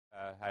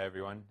Hi,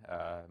 everyone.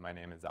 My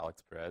name is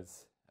Alex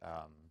Perez.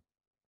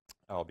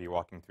 I'll be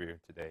walking through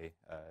today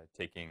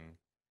taking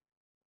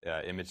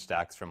image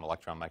stacks from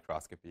electron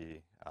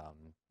microscopy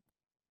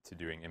to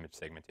doing image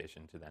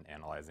segmentation to then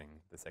analyzing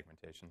the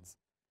segmentations.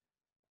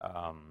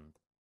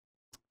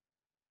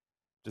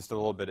 Just a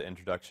little bit of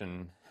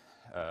introduction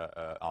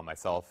on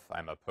myself.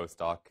 I'm a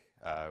postdoc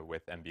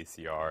with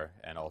MBCR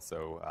and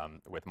also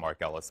with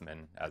Mark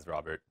Ellisman, as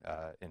Robert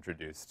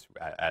introduced,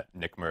 at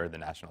NICMR, the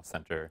National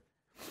Center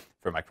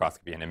for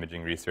Microscopy and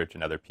Imaging Research,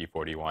 another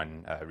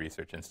P41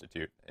 research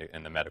institute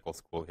in the medical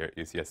school here at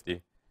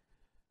UCSD.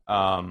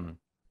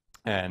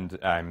 And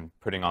I'm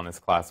putting on this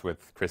class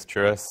with Chris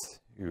Churis,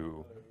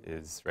 who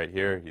is right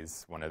here.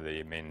 He's one of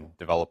the main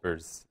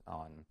developers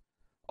on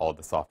all of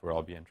the software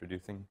I'll be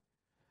introducing.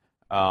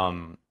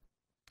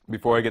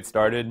 Before I get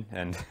started,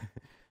 and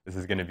this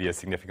is going to be a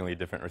significantly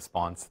different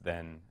response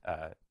than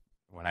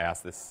when I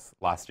asked this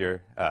last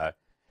year,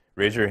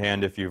 raise your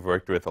hand if you've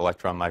worked with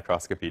electron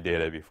microscopy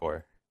data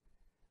before.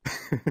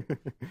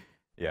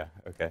 Yeah,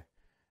 okay.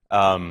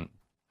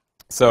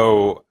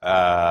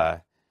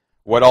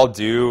 What I'll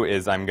do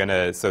is I'm going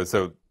to,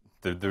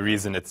 the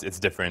reason it's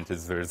different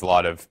is there's a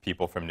lot of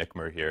people from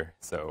NICMR here,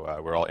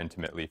 so we're all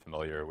intimately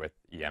familiar with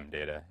EM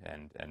data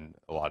and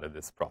a lot of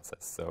this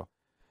process. So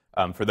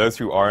for those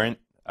who aren't,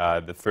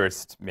 the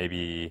first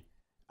maybe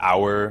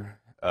hour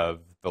of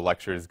the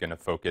lecture is going to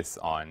focus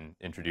on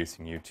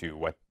introducing you to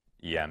what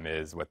EM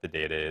is, what the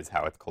data is,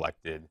 how it's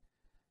collected,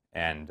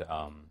 and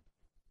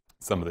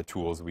some of the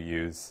tools we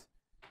use.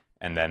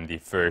 And then the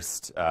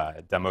first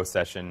demo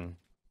session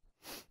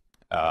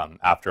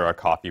after our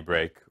coffee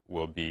break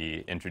will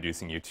be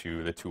introducing you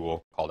to the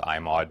tool called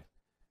iMod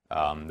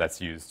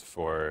that's used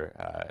for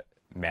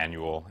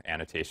manual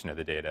annotation of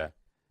the data.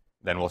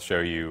 Then we'll show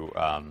you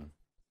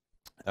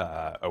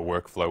a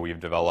workflow we've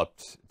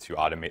developed to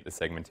automate the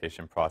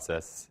segmentation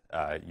process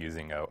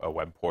using a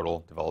web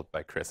portal developed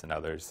by Chris and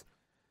others.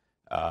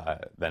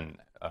 Then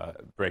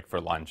break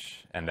for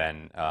lunch, and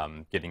then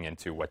getting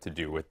into what to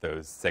do with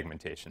those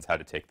segmentations, how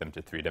to take them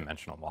to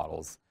three-dimensional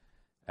models,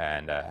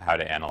 and how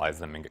to analyze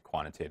them and get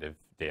quantitative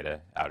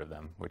data out of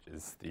them, which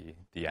is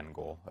the end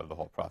goal of the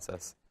whole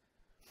process.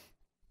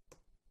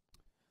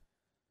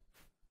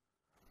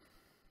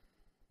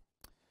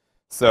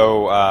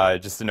 So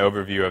just an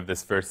overview of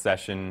this first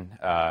session.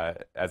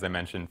 As I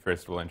mentioned,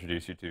 first we'll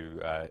introduce you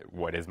to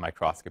what is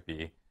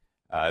microscopy,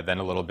 then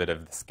a little bit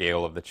of the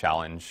scale of the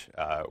challenge,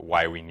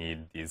 why we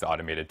need these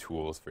automated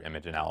tools for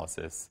image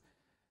analysis,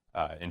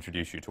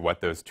 introduce you to what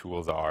those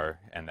tools are,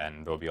 and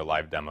then there'll be a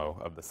live demo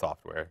of the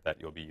software that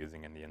you'll be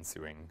using in the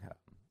ensuing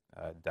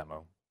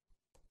demo.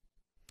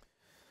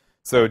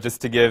 So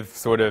just to give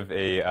sort of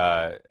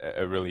a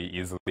really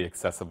easily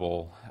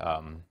accessible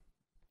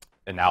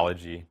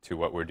analogy to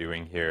what we're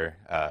doing here,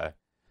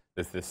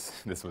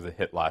 this was a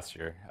hit last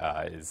year,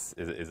 is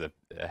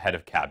a head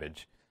of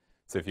cabbage.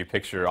 So if you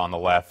picture on the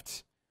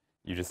left,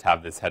 you just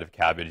have this head of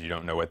cabbage. You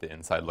don't know what the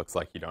inside looks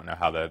like. You don't know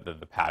how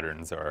the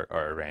patterns are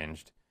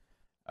arranged.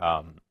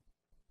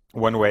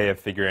 One way of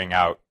figuring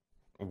out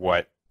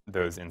what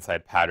those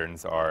inside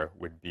patterns are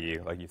would be,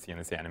 like you see in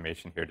this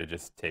animation here, to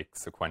just take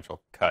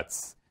sequential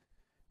cuts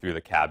through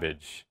the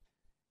cabbage,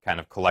 kind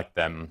of collect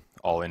them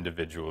all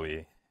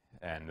individually,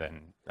 and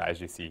then,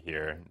 as you see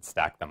here,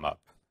 stack them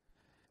up.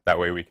 That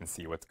way we can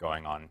see what's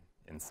going on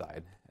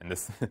inside. And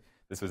this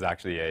was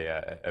actually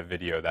a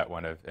video that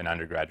an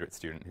undergraduate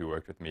student who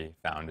worked with me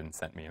found and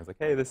sent me. I was like,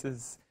 hey,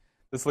 this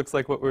looks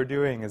like what we're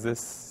doing. Is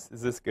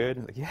this good? I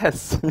was like,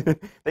 yes,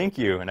 thank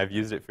you. And I've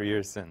used it for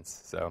years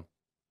since. So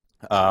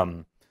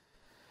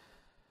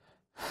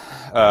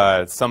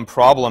some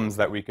problems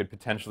that we could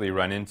potentially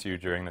run into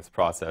during this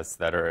process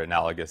that are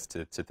analogous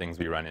to things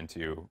we run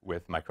into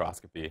with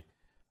microscopy.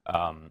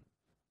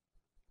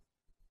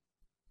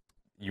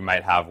 You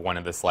might have one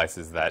of the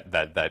slices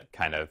that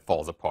kind of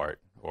falls apart,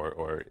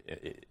 or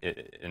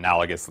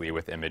analogously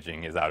with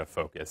imaging is out of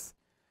focus.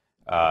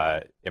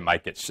 It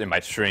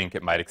might shrink,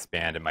 it might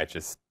expand, it might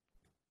just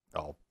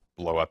all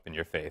blow up in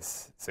your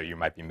face. So you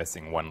might be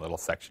missing one little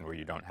section where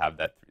you don't have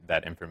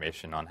that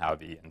information on how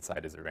the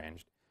inside is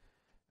arranged.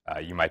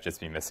 You might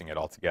just be missing it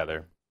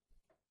altogether.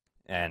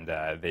 And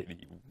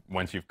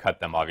once you've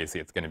cut them,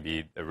 obviously it's going to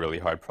be a really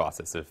hard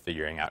process of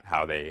figuring out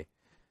how they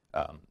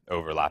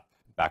overlap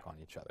back on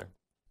each other.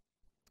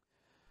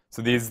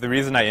 So the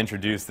reason I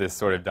introduced this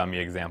sort of dummy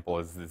example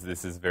is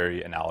this is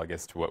very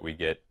analogous to what we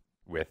get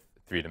with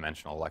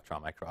three-dimensional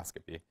electron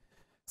microscopy.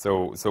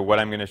 So what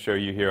I'm going to show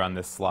you here on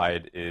this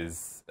slide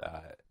is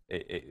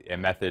a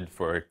method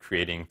for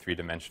creating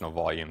three-dimensional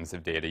volumes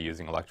of data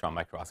using electron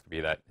microscopy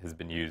that has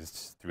been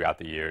used throughout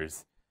the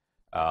years.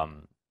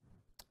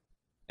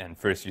 And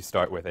first you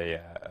start with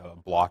a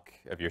block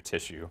of your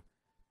tissue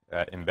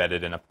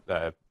embedded in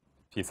a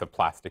piece of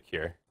plastic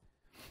here.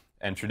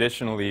 And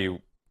traditionally,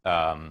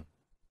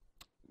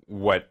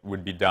 what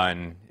would be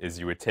done is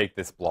you would take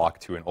this block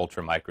to an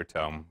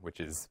ultramicrotome, which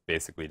is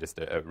basically just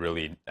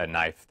a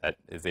knife that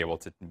is able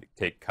to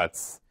take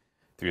cuts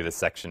through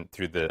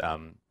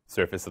the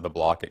surface of the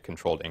block at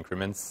controlled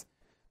increments.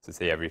 so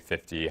say every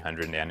 50,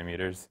 100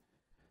 nanometers.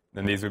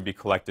 Then these would be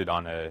collected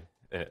on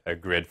a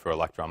grid for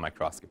electron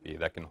microscopy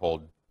that can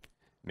hold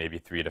maybe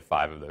 3 to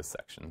 5 of those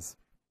sections.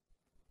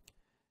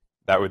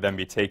 That would then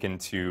be taken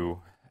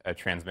to a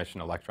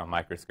transmission electron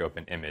microscope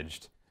and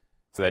imaged,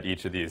 so that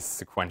each of these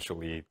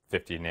sequentially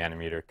 50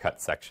 nanometer cut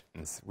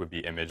sections would be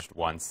imaged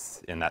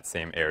once in that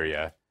same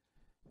area,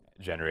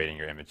 generating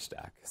your image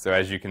stack. So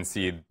as you can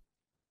see,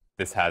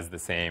 this has the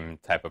same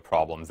type of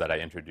problems that I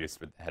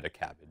introduced with the head of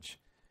cabbage.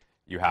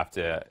 You have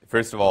to,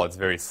 first of all, it's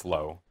very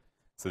slow.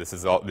 So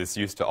this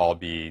used to all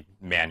be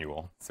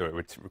manual. So it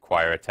would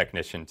require a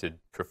technician to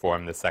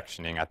perform the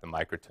sectioning at the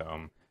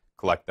microtome,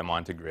 collect them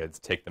onto grids,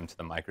 take them to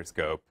the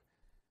microscope,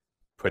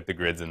 put the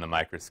grids in the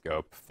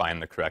microscope, find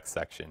the correct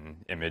section,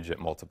 image it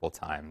multiple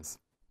times.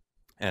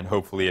 And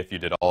hopefully, if you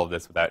did all of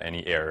this without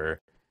any error,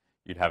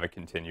 you'd have a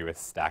continuous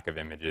stack of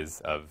images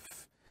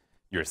of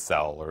your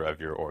cell or of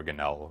your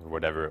organelle or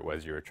whatever it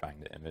was you were trying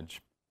to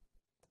image.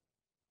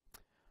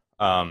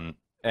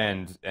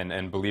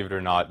 And believe it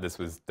or not, this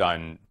was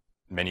done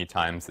many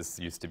times. This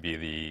used to be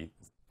the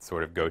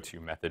sort of go-to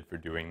method for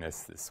doing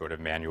this sort of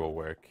manual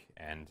work.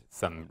 And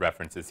some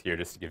references here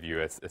just to give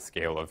you a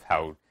scale of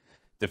how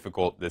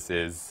difficult this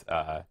is.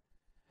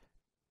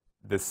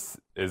 This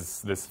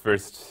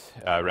first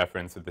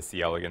reference with the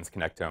C. elegans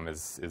connectome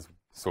is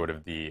sort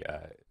of the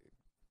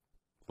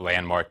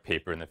landmark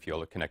paper in the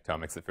field of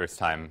connectomics the first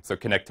time. So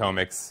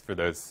connectomics, for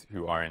those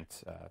who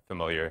aren't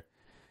familiar,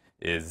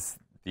 is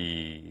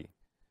the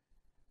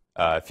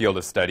field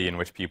of study in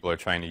which people are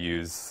trying to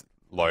use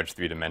large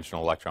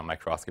three-dimensional electron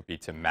microscopy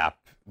to map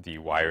the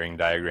wiring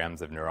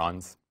diagrams of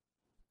neurons.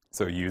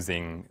 So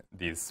using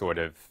these sort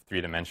of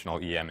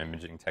three-dimensional EM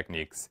imaging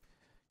techniques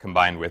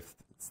combined with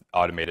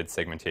automated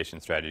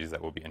segmentation strategies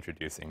that we'll be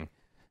introducing,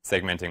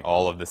 segmenting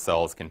all of the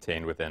cells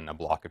contained within a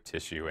block of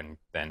tissue and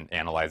then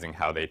analyzing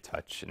how they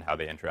touch and how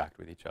they interact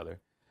with each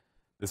other.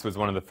 This was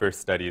one of the first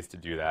studies to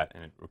do that,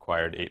 and it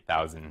required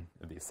 8,000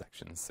 of these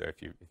sections. So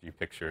if you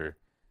picture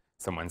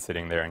someone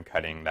sitting there and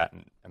cutting that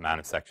amount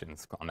of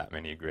sections on that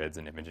many grids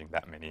and imaging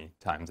that many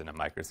times in a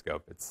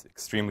microscope, it's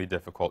extremely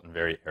difficult and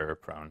very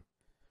error-prone.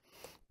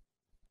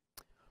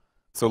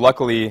 So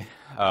luckily,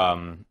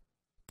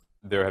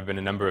 there have been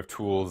a number of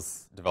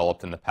tools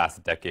developed in the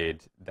past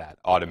decade that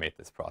automate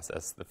this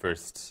process. The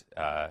first,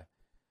 and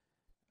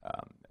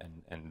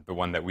the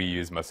one that we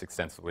use most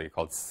extensively,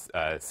 called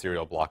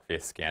serial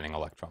block-based scanning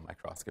electron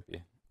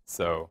microscopy.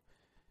 So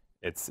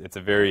it's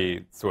a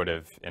very sort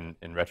of,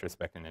 in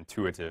retrospect, an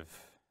intuitive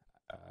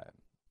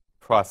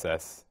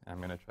process. I'm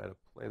going to try to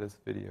play this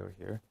video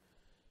here.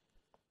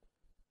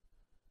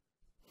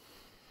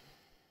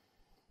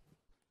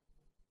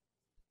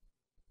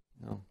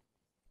 No.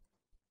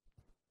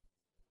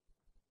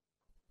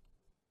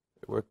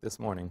 It worked this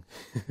morning.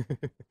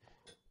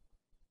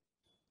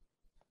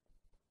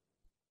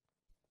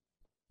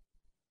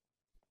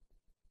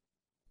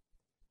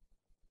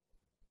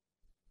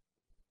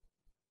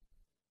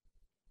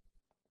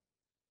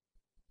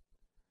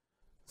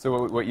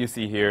 So what you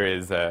see here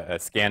is a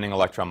scanning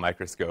electron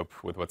microscope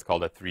with what's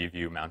called a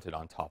 3-view mounted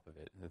on top of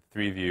it. The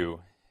 3-view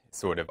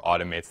sort of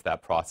automates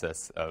that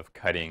process of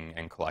cutting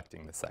and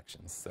collecting the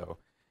sections. So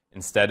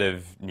instead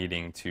of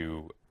needing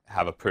to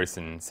have a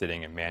person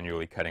sitting and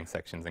manually cutting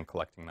sections and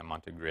collecting them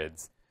onto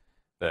grids,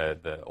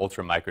 the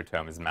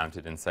ultramicrotome is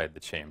mounted inside the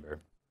chamber.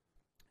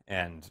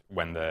 And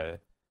when the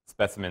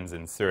specimen's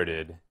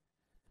inserted,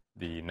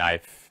 the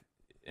knife,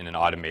 in an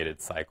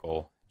automated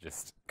cycle,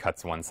 just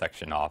cuts one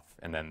section off,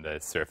 and then the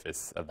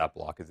surface of that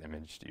block is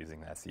imaged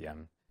using the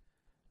SEM.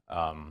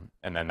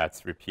 And then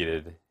that's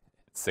repeated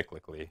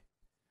cyclically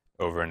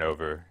over and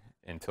over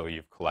until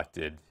you've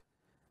collected,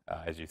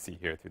 as you see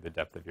here, through the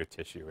depth of your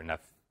tissue,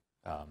 enough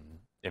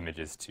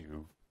images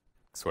to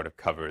sort of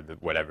cover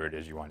whatever it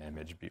is you want to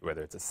image,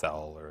 whether it's a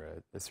cell or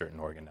a certain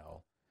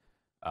organelle,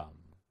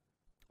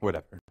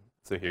 whatever.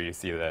 So here you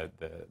see the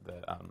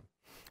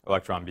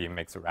electron beam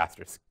makes a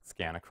raster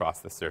scan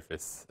across the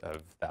surface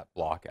of that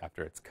block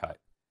after it's cut.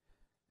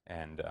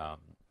 And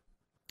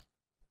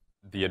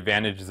the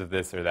advantages of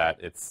this are that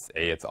it's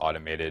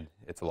automated,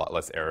 it's a lot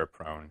less error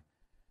prone,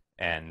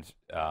 and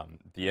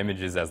the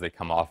images as they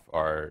come off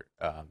are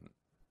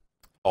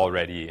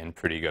already in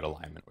pretty good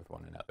alignment with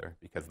one another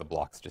because the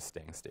block's just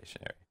staying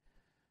stationary.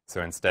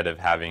 So instead of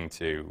having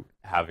to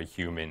have a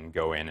human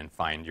go in and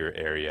find your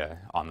area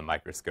on the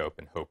microscope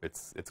and hope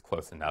it's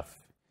close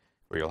enough,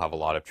 where you'll have a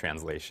lot of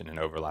translation and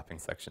overlapping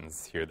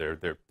sections, here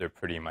they're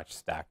pretty much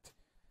stacked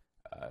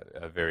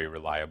very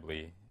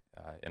reliably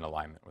in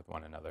alignment with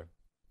one another.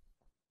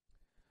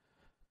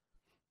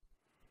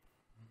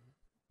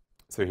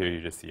 So here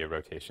you just see a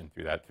rotation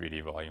through that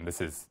 3D volume.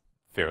 This is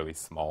fairly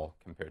small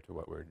compared to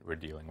what we're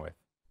dealing with.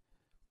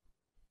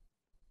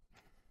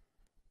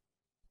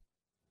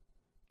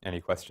 Any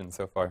questions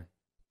so far?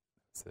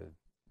 It's a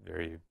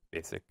very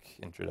basic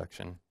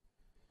introduction.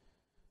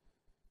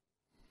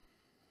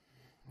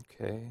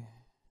 Okay.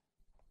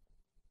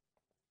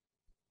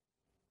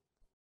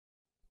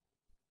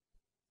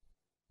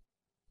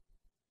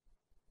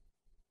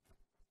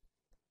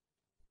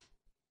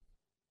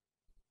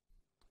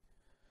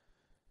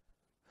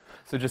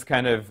 So just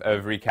kind of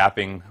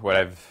recapping what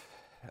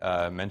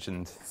I've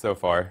mentioned so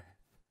far.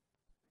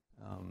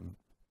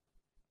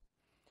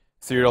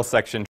 Serial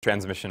section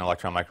transmission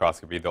electron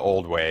microscopy, the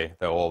old way,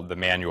 the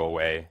manual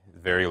way,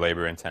 very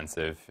labor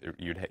intensive.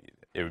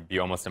 It would be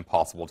almost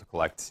impossible to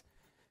collect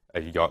a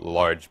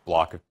large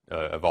block of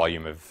a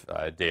volume of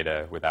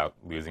data without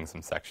losing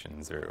some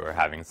sections or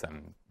having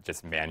some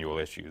just manual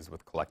issues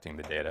with collecting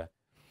the data.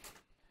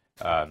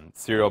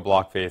 Serial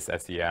block-based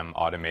SEM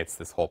automates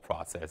this whole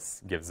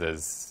process, gives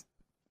us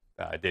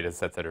data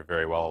sets that are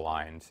very well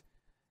aligned,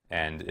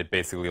 and it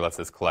basically lets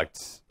us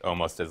collect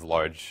almost as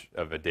large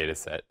of a data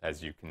set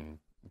as you can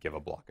give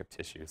a block of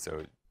tissue.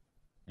 So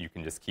you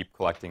can just keep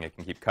collecting, it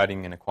can keep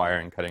cutting and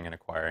acquiring,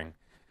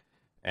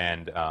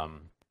 and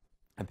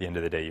at the end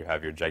of the day, you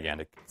have your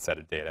gigantic set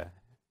of data.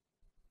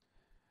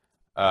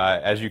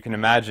 As you can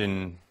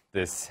imagine,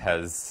 this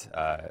has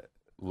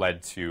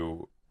led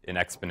to an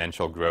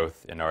exponential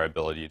growth in our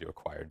ability to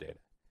acquire data.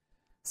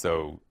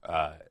 So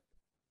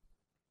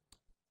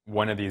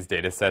one of these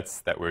data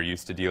sets that we're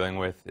used to dealing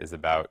with is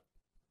about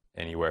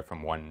anywhere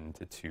from 1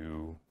 to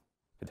 2,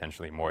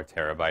 potentially more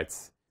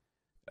terabytes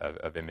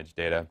of image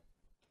data.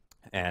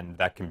 And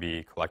that can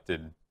be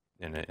collected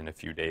in a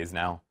few days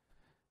now,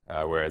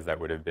 whereas that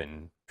would have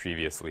been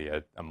previously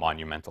a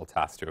monumental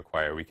task to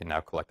acquire. We can now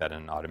collect that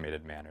in an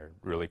automated manner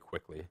really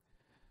quickly.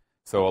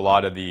 So a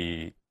lot of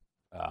the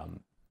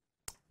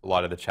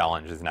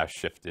challenge is now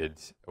shifted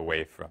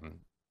away from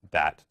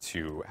that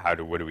to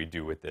what do we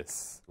do with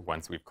this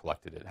once we've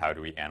collected it? How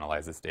do we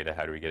analyze this data?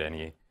 How do we get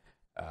any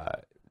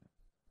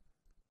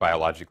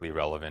biologically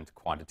relevant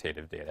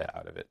quantitative data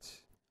out of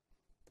it?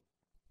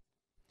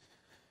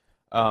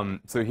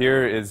 So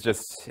here is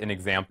just an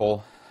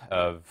example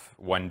of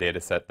one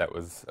data set that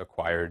was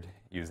acquired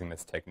using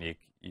this technique.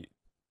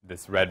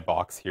 This red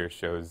box here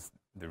shows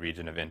the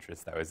region of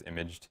interest that was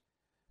imaged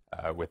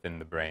within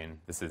the brain.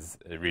 This is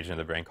a region of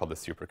the brain called the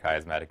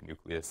suprachiasmatic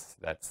nucleus.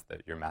 That's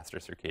your master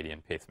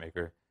circadian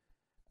pacemaker.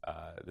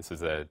 This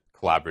was a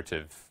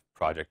collaborative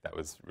project that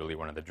was really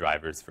one of the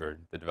drivers for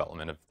the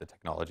development of the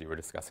technology we're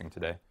discussing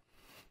today.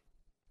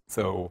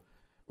 So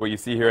what you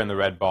see here in the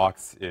red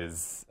box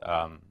is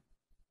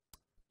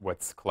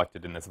what's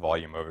collected in this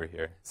volume over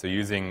here. So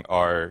using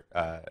our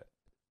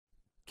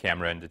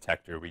camera and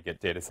detector, we get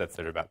data sets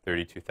that are about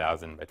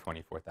 32,000 by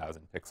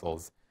 24,000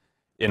 pixels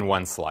in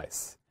one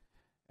slice.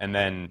 And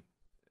then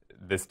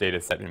this data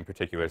set in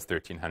particular is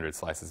 1,300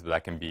 slices, but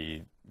that can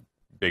be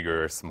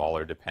bigger or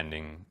smaller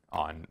depending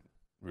on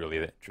really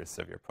the interests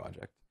of your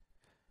project.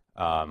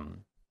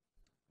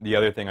 The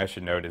other thing I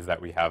should note is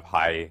that we have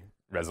high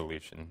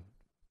resolution.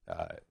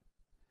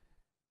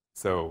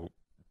 So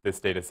this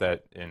data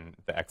set in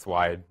the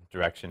XY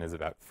direction is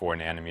about 4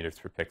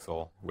 nanometers per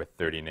pixel with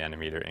 30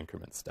 nanometer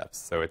increment steps.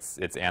 So it's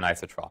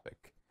anisotropic.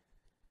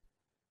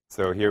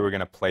 So here we're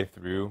going to play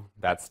through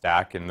that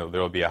stack, and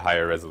there'll be a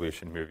higher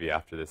resolution movie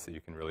after this so you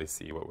can really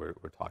see what we're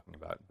talking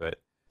about. But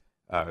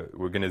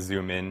we're going to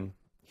zoom in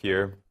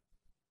here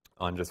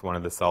on just one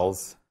of the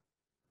cells.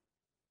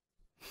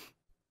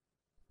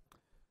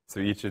 So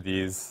each of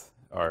these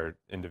are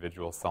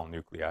individual cell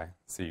nuclei.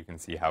 So you can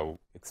see how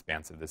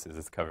expansive this is.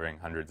 It's covering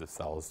hundreds of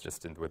cells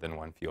just within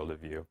one field of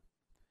view.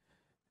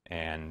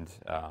 And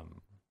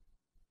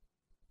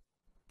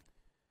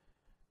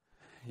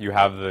you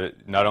have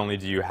not only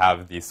do you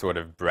have the sort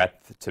of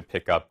breadth to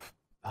pick up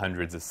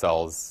hundreds of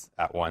cells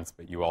at once,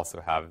 but you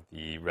also have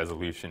the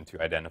resolution to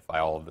identify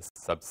all of the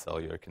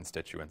subcellular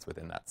constituents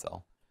within that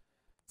cell.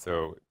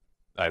 So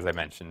as I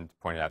mentioned,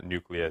 pointed out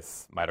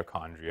nucleus,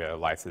 mitochondria,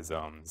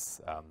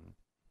 lysosomes,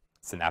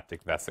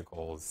 synaptic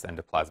vesicles,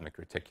 endoplasmic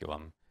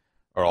reticulum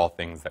are all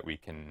things that we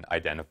can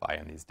identify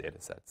in these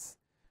data sets.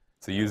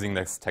 So using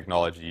this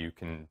technology, you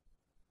can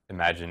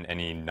imagine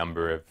any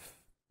number of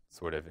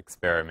sort of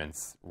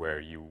experiments where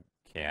you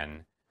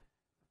can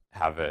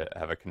have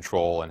a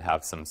control and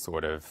have some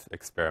sort of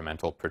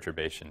experimental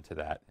perturbation to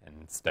that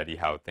and study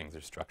how things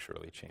are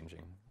structurally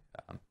changing.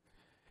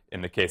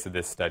 In the case of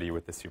this study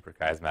with the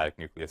suprachiasmatic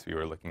nucleus, we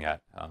were looking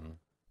at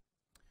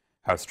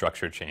how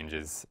structure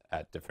changes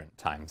at different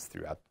times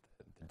throughout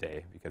the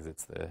day because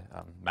it's the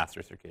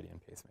master circadian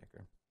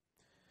pacemaker.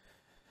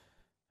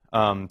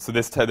 So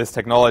this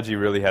technology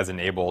really has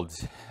enabled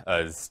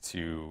us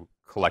to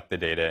collect the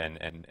data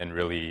and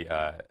really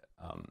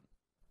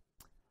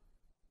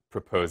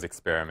propose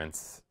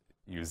experiments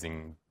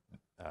using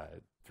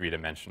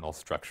three-dimensional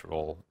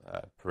structural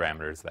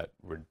parameters that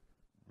would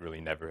really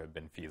never have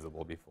been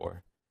feasible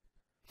before.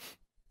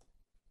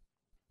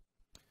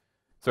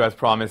 So as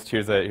promised,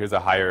 here's a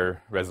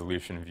higher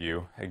resolution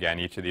view. Again,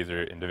 each of these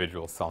are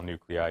individual cell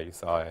nuclei. You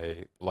saw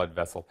a blood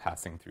vessel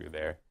passing through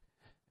there.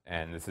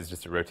 And this is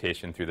just a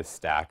rotation through the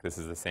stack. This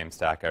is the same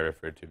stack I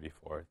referred to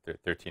before,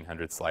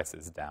 1,300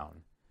 slices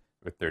down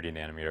with 30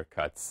 nanometer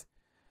cuts.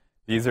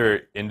 These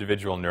are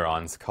individual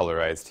neurons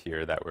colorized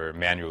here that were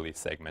manually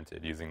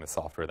segmented using the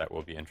software that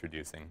we'll be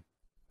introducing.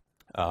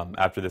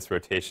 After this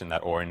rotation,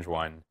 that orange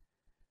one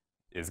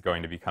is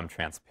going to become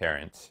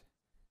transparent,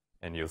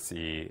 and you'll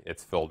see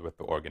it's filled with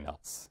the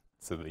organelles.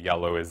 So the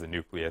yellow is the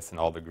nucleus, and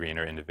all the green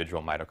are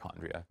individual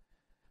mitochondria.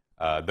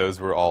 Those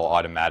were all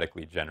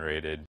automatically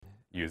generated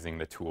using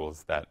the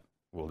tools that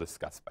we'll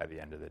discuss by the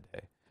end of the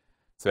day.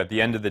 So at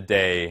the end of the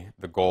day,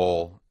 the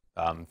goal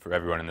for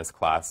everyone in this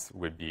class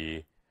would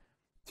be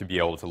to be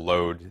able to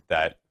load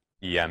that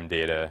EM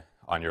data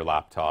on your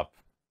laptop,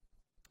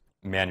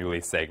 manually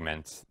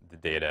segment the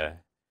data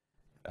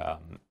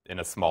in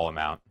a small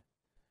amount,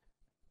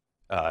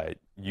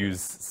 use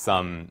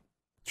some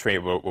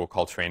what we'll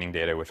call training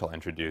data, which I'll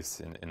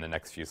introduce in the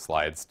next few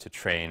slides, to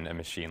train a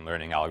machine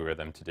learning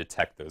algorithm to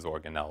detect those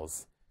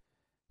organelles,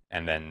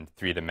 and then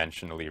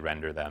three-dimensionally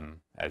render them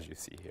as you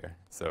see here.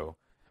 So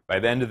by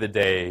the end of the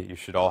day, you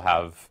should all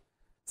have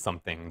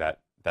something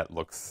that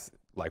looks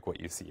like what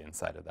you see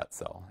inside of that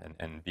cell,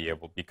 and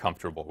be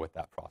comfortable with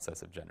that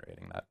process of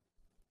generating that.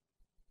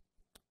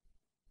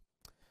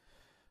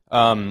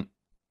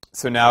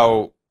 So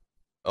now,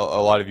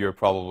 a lot of you are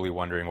probably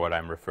wondering what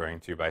I'm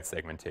referring to by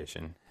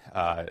segmentation.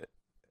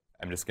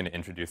 I'm just going to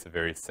introduce a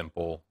very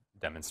simple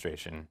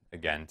demonstration,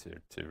 again,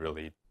 to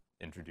really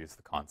introduce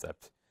the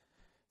concept.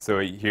 So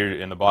here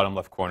in the bottom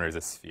left corner is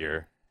a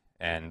sphere,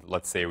 and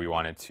let's say we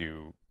wanted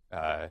to,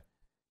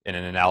 in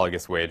an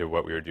analogous way to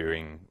what we were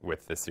doing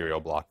with the serial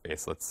block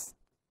base, let's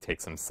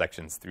take some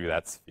sections through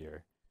that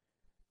sphere,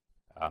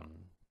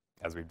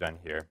 as we've done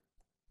here.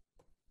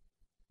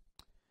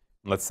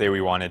 Let's say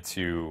we wanted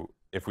to,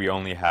 if we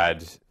only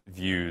had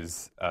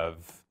views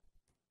of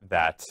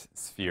that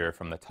sphere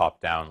from the top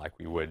down like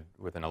we would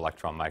with an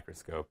electron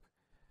microscope,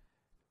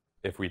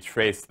 if we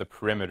trace the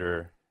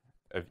perimeter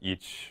of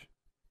each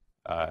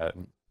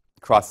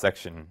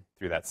cross-section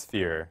through that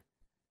sphere,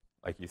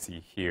 like you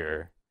see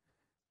here,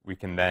 we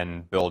can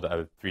then build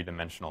a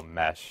three-dimensional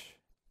mesh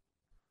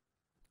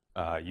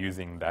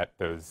using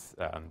those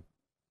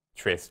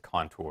traced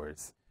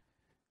contours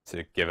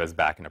to give us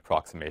back an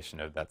approximation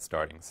of that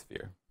starting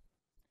sphere.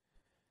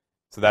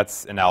 So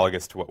that's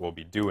analogous to what we'll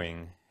be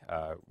doing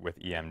with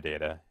EM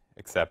data,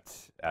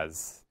 except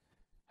as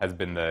has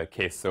been the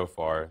case so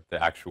far,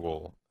 the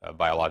actual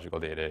biological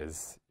data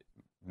is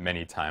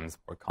many times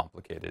more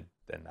complicated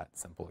than that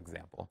simple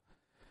example.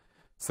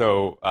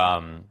 So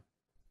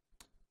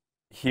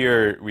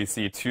here we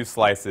see two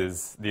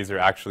slices. These are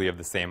actually of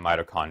the same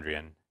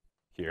mitochondrion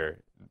here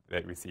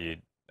that we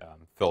see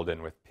filled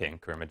in with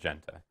pink or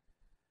magenta.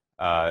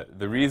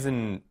 The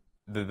reason,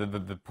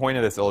 the point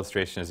of this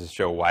illustration is to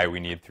show why we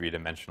need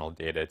three-dimensional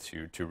data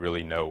to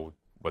really know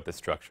what the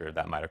structure of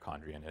that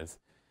mitochondrion is.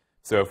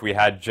 So if we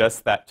had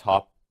just that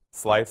top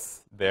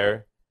slice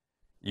there,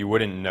 you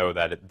wouldn't know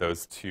that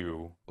those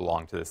two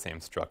belong to the same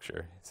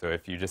structure. So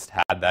if you just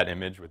had that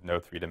image with no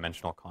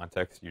three-dimensional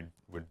context, you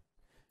would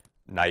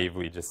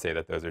naively just say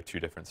that those are two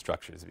different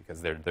structures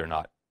because they're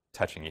not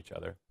touching each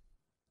other.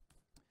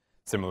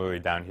 Similarly,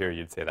 down here,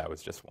 you'd say that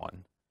was just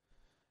one.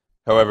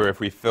 However, if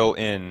we fill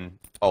in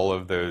all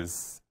of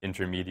those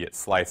intermediate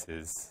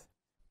slices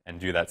and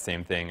do that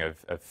same thing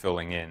of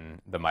filling in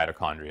the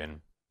mitochondrion,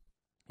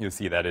 you'll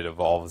see that it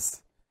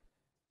evolves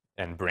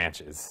and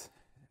branches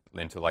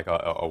into like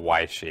a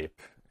Y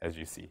shape, as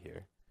you see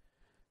here.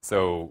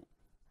 So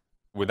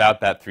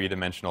without that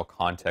three-dimensional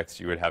context,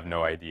 you would have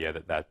no idea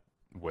that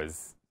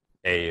was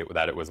A,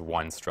 that it was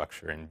one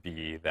structure, and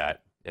B,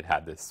 that it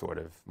had this sort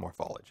of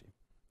morphology.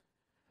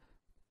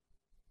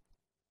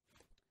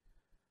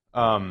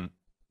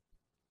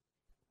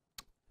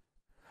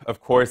 Of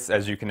course,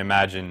 as you can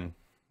imagine,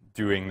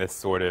 doing this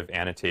sort of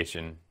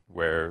annotation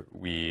where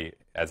we,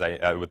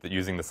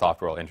 using the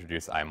software I'll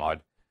introduce, iMod,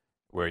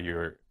 where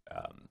you're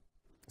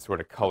sort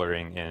of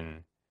coloring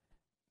in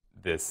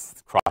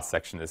this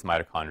cross-section, this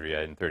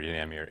mitochondria in 30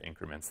 nanometer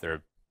increments. There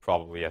are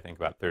probably, I think,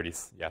 about 30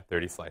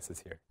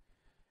 slices here.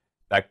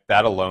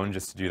 That alone,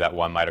 just to do that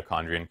one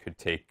mitochondrion, could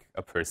take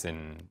a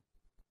person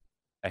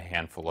a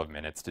handful of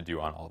minutes to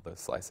do on all of those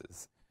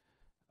slices.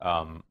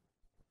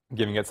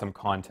 Giving it some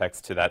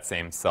context to that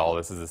same cell,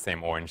 this is the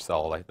same orange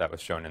cell like that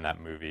was shown in that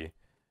movie.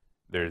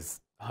 There's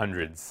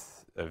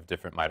hundreds of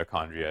different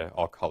mitochondria,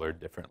 all colored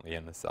differently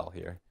in the cell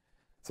here.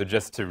 So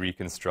just to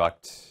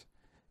reconstruct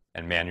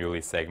and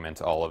manually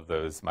segment all of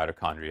those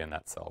mitochondria in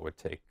that cell would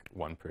take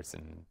one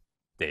person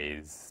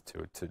days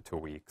to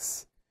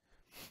weeks.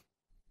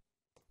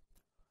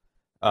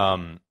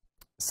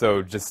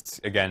 So just,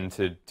 again,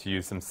 to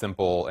use some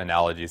simple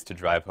analogies to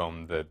drive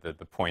home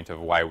the point of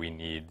why we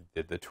need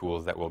the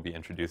tools that we'll be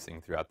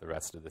introducing throughout the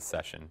rest of the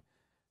session.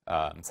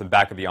 Some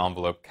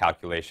back-of-the-envelope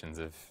calculations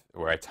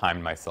where I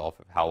timed myself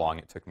of how long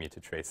it took me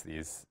to trace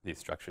these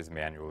structures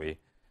manually,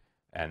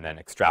 and then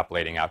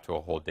extrapolating out to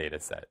a whole data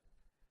set.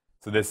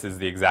 So this is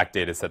the exact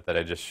data set that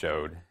I just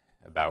showed,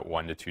 about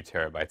 1 to 2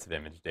 terabytes of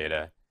image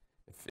data.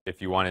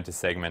 If you wanted to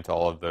segment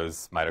all of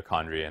those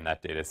mitochondria in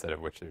that data set, of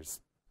which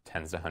there's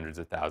tens to hundreds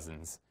of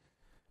thousands,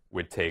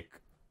 would take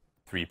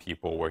 3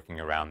 people working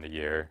around the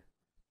year.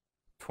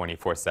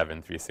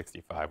 24/7,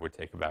 365 would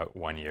take about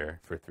 1 year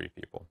for 3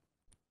 people.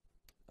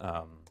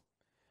 And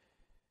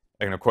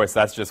of course,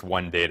 that's just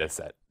one data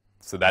set.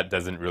 So that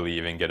doesn't really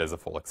even get as a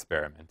full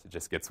experiment. It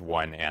just gets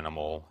one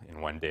animal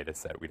in one data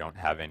set. We don't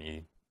have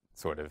any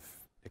sort of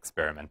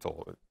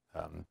experimental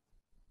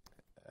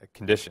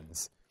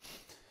conditions.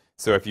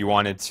 So if you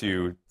wanted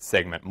to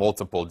segment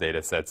multiple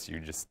data sets, you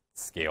just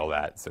scale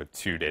that. So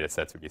 2 data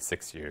sets would be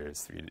 6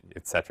 years, 3,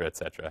 et cetera, et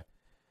cetera.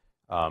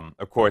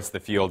 Of course, the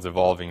field's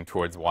evolving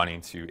towards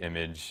wanting to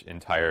image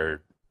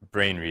entire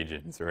brain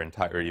regions or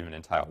even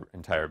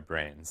entire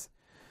brains.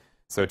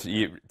 So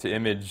to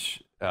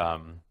image,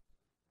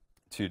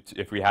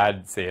 if we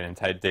had, say, an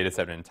entire data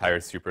set of an entire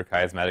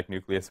suprachiasmatic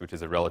nucleus, which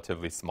is a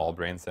relatively small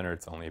brain center,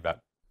 it's only about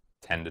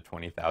 10 to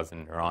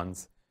 20,000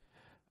 neurons,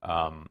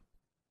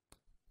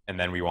 and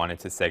then we wanted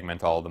to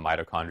segment all the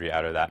mitochondria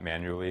out of that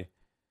manually,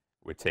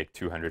 would take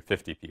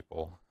 250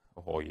 people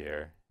a whole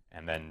year.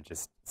 And then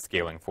just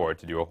scaling forward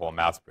to do a whole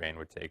mouse brain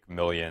would take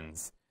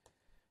millions.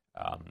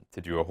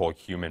 To do a whole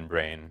human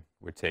brain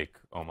would take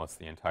almost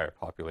the entire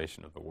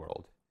population of the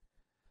world.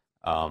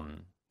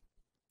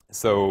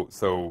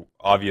 So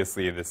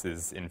obviously this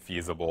is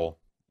infeasible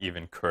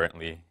even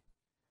currently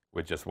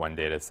with just one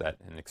data set,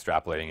 and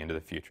extrapolating into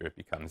the future it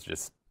becomes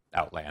just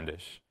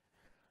outlandish.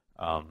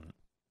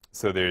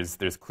 So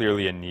there's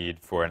clearly a need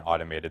for an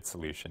automated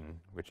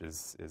solution, which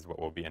is what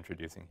we'll be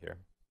introducing here.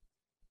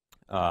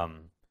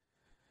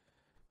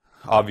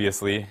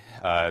 Obviously,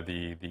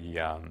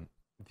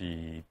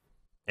 the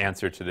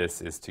answer to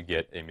this is to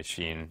get a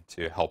machine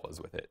to help us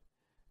with it.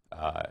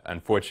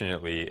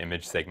 Unfortunately,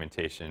 image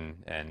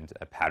segmentation and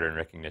pattern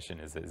recognition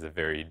is a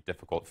very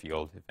difficult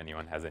field if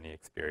anyone has any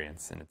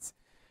experience, and it's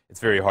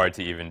very hard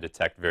to even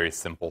detect very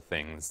simple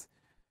things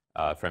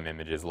from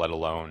images, let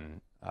alone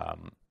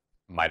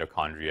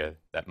mitochondria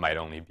that might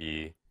only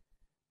be,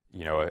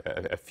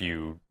 a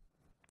few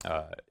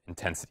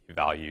intensity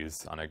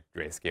values on a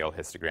grayscale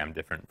histogram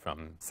different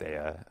from, say,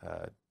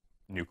 a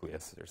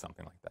nucleus or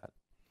something like that.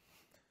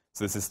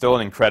 So this is still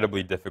an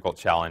incredibly difficult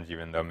challenge,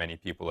 even though many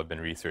people have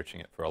been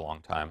researching it for a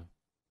long time.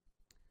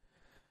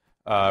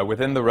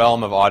 Within the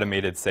realm of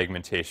automated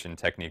segmentation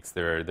techniques,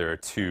 there are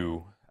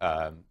 2,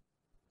 I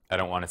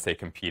don't want to say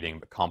competing,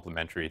 but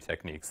complementary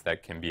techniques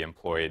that can be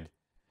employed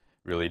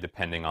really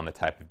depending on the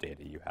type of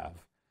data you have.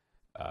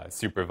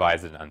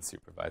 Supervised and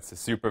unsupervised. So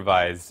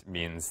supervised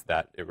means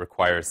that it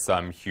requires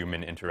some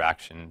human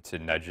interaction to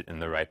nudge it in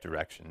the right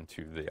direction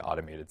to the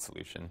automated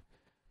solution.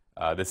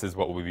 This is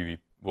what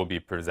we'll be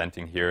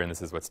presenting here, and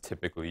this is what's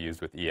typically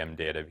used with EM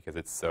data because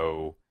it's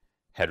so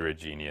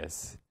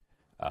heterogeneous.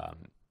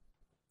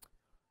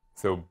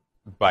 So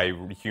by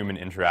human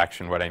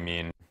interaction, what I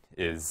mean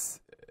is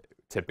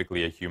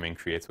typically a human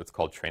creates what's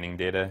called training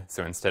data.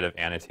 So instead of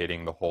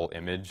annotating the whole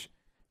image,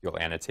 you'll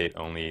annotate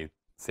only,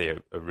 say,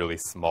 a really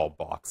small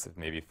box of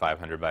maybe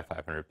 500 by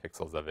 500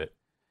 pixels of it,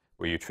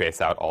 where you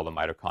trace out all the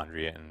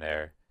mitochondria in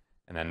there,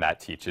 and then that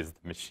teaches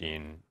the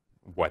machine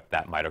what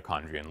that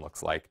mitochondrion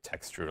looks like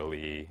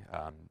texturally,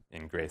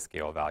 in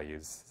grayscale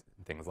values,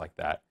 and things like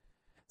that,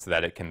 so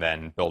that it can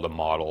then build a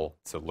model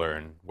to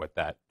learn what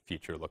that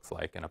feature looks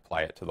like and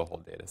apply it to the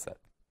whole data set.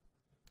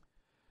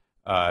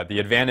 The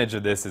advantage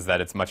of this is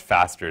that it's much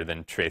faster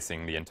than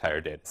tracing the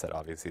entire data set,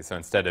 obviously. So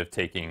instead of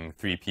taking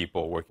 3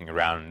 people working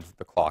around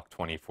the clock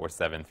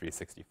 24/7,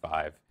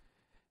 365,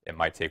 it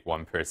might take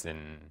one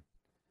person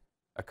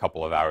a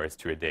couple of hours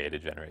to a day to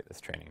generate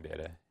this training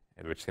data,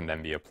 which can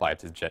then be applied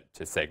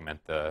to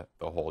segment the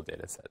whole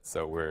data set.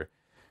 So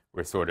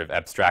we're sort of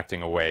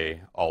abstracting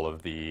away all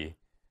of the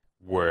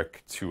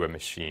work to a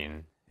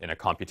machine in a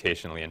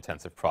computationally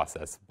intensive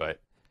process, but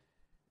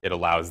it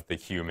allows the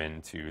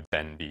human to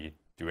then be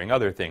doing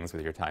other things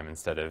with your time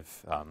instead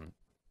of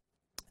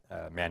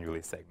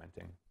manually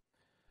segmenting.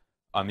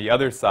 On the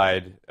other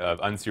side of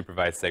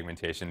unsupervised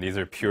segmentation, these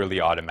are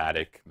purely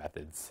automatic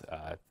methods,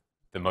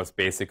 the most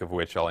basic of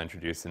which I'll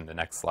introduce in the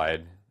next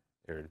slide,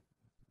 or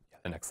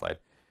the next slide,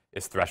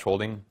 is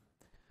thresholding.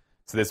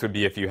 So this would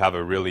be if you have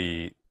a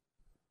really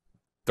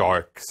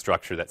dark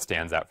structure that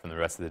stands out from the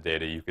rest of the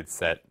data, you could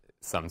set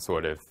some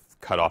sort of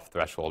cutoff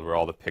threshold where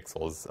all the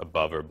pixels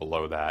above or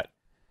below that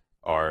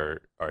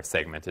are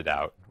segmented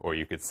out, or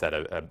you could set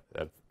a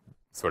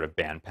sort of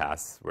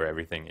bandpass where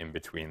everything in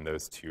between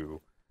those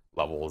 2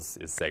 levels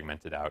is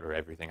segmented out, or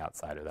everything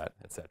outside of that,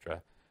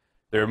 etc.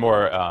 There are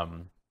more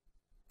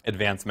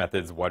advanced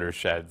methods,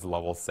 watersheds,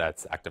 level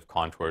sets, active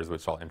contours,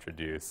 which I'll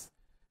introduce,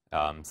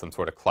 some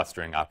sort of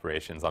clustering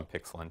operations on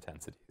pixel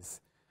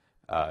intensities.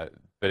 But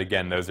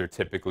again, those are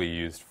typically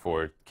used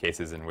for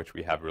cases in which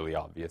we have really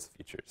obvious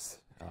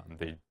features.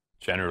 They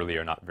generally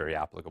are not very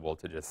applicable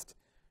to just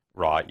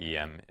raw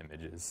EM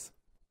images.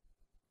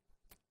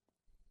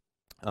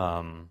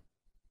 So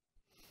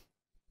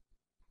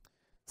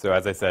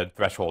as I said,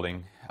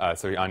 thresholding.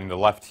 So on the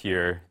left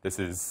here, this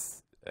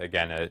is,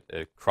 again,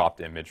 a cropped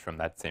image from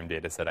that same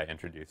data set I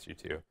introduced you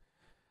to.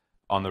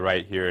 On the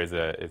right here is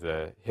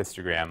a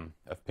histogram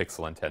of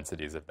pixel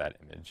intensities of that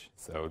image.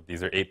 So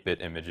these are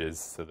 8-bit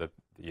images, so the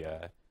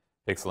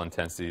pixel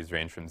intensities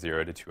range from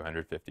 0 to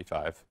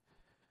 255.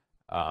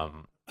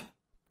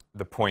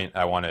 The point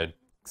I want to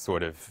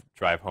sort of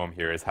drive home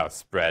here is how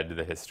spread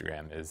the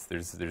histogram is.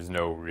 There's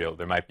no real,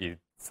 there might be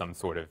some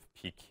sort of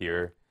peak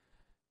here,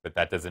 but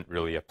that doesn't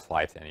really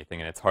apply to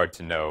anything, and it's hard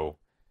to know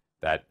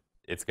that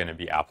it's going to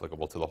be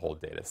applicable to the whole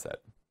data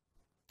set.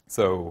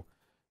 So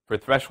for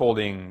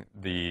thresholding,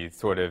 the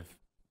sort of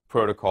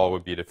protocol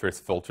would be to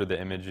first filter the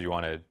image. You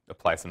want to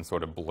apply some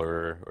sort of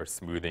blur or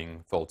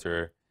smoothing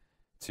filter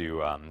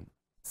to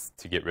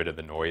get rid of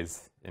the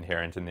noise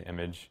inherent in the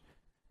image.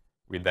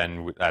 We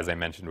then, as I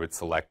mentioned, would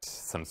select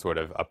some sort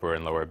of upper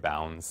and lower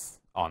bounds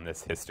on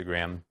this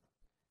histogram,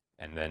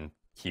 and then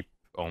keep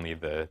only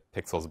the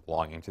pixels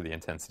belonging to the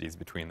intensities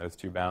between those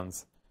two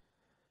bounds.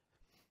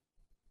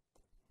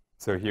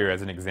 So here,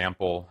 as an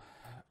example,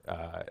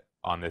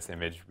 on this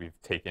image, we've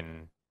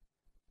taken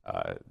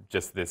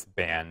just this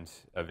band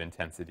of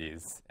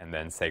intensities and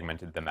then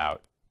segmented them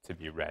out to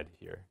be red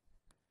here.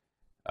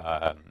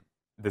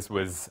 This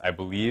was, I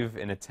believe,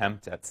 an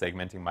attempt at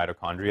segmenting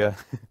mitochondria.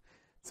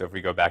 So if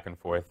we go back and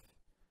forth,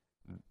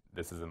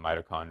 this is a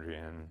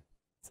mitochondrion.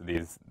 So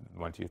these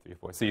 1, 2, 3,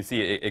 4. So you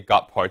see, it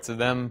got parts of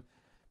them,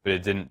 but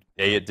it didn't.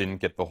 A, it didn't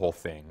get the whole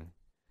thing,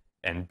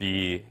 and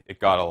B, it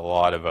got a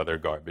lot of other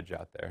garbage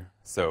out there.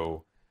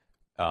 So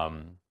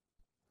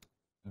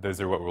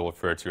those are what we'll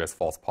refer to as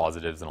false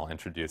positives, and I'll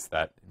introduce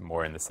that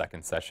more in the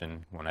second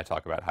session when I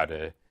talk about how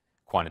to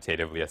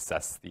quantitatively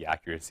assess the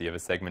accuracy of a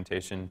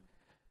segmentation.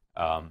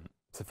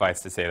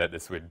 Suffice to say that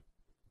this would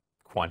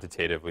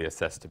quantitatively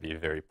assess to be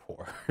very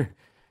poor.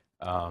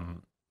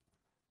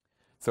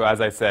 So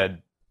as I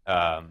said,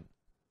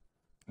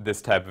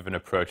 this type of an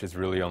approach is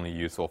really only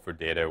useful for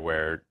data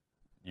where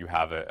you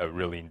have a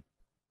really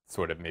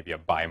sort of maybe a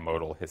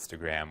bimodal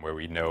histogram where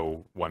we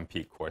know one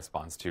peak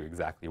corresponds to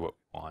exactly what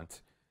we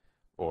want,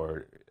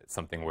 or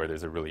something where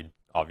there's a really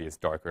obvious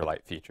dark or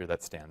light feature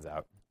that stands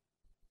out.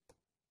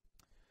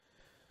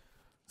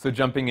 So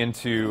jumping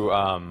into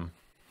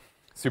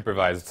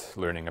supervised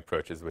learning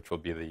approaches, which will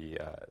be the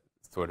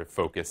sort of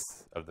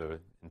focus of the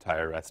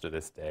entire rest of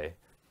this day.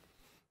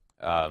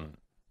 On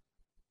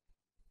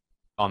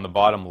the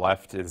bottom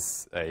left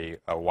is a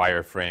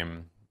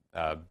wireframe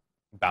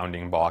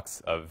bounding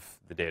box of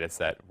the data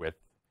set with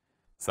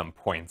some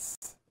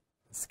points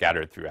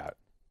scattered throughout.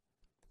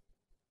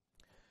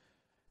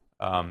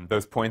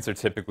 Those points are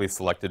typically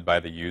selected by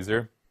the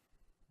user,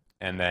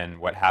 and then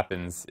what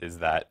happens is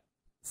that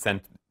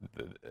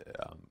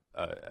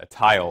a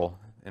tile,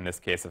 in this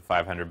case of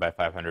 500 by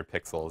 500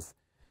 pixels,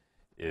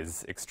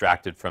 is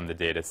extracted from the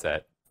data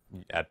set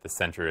at the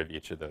center of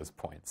each of those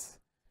points.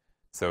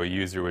 So a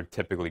user would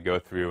typically go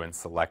through and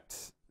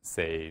select,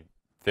 say,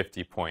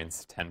 50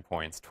 points, 10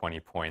 points, 20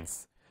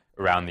 points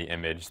around the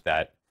image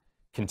that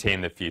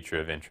contain the feature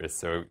of interest.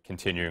 So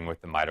continuing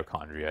with the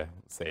mitochondria,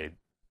 say,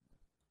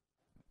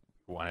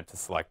 we wanted to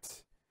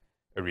select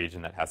a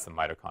region that has some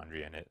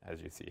mitochondria in it,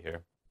 as you see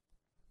here.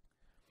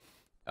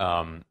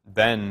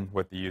 Then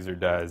what the user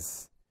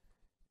does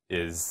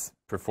is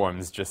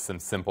performs just some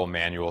simple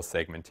manual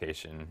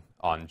segmentation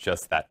on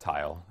just that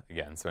tile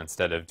again. So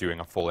instead of doing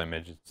a full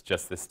image, it's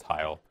just this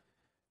tile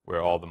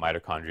where all the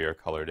mitochondria are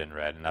colored in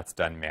red, and that's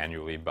done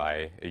manually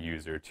by a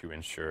user to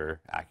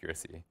ensure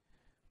accuracy.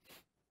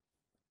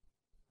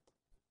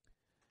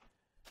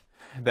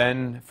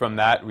 Then from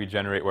that, we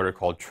generate what are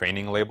called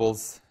training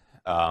labels.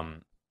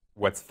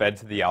 What's fed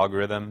to the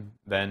algorithm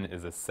then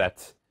is a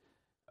set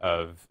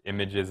of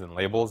images and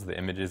labels. The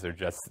images are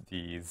just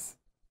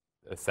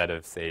a set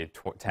of, say,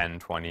 10,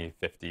 20,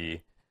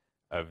 50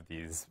 of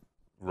these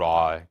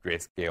raw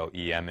grayscale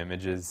EM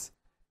images,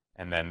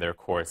 and then their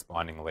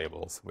corresponding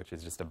labels, which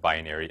is just a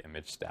binary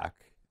image stack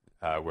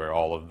where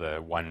all of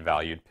the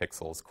one-valued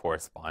pixels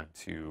correspond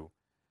to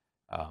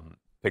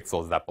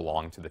pixels that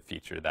belong to the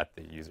feature that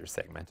the user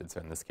segmented, so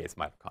in this case,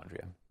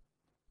 mitochondria.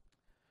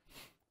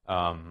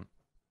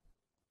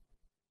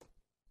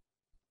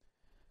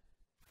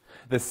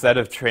 This set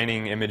of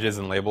training images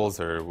and labels,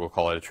 or we'll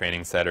call it a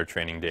training set or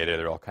training data,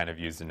 they're all kind of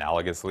used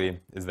analogously,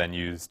 is then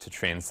used to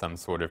train some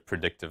sort of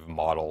predictive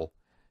model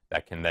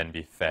that can then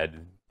be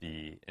fed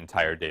the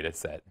entire data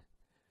set.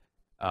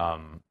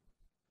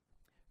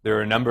 There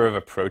are a number of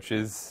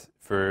approaches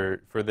for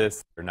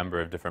this. There are a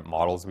number of different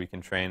models we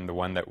can train. The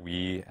one that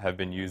we have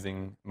been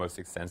using most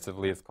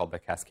extensively is called the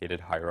cascaded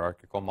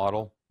hierarchical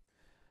model.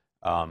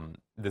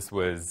 This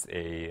was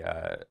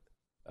a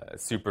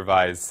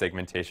supervised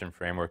segmentation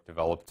framework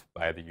developed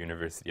by the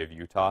University of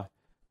Utah.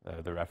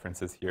 The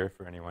reference is here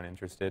for anyone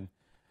interested.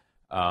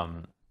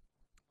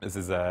 This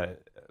is a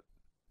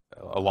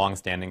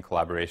long-standing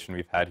collaboration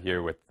we've had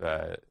here with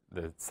the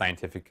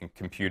Scientific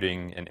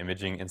Computing and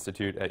Imaging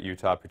Institute at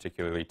Utah,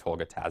 particularly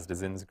Tolga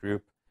Tazdazin's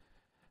group.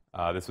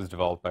 This was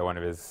developed by one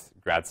of his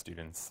grad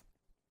students.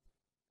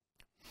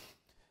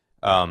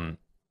 The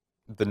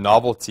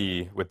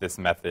novelty with this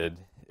method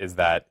is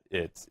that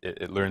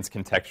it learns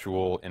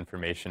contextual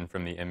information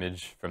from the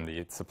image, from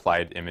the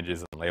supplied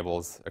images and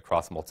labels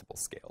across multiple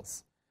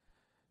scales.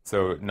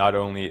 So not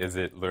only is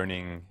it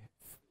learning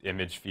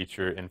image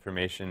feature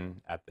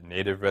information at the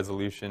native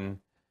resolution,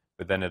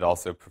 but then it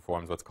also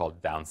performs what's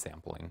called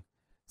downsampling.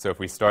 So if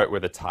we start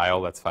with a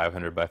tile that's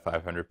 500 by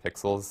 500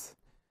 pixels,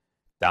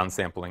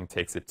 downsampling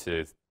takes it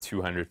to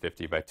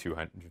 250 by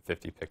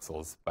 250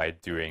 pixels by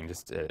doing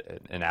just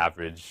an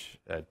average,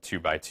 2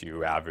 by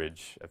 2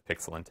 average of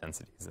pixel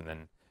intensities, and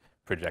then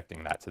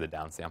projecting that to the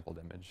downsampled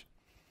image.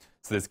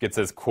 So this gets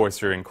us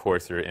coarser and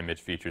coarser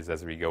image features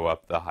as we go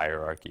up the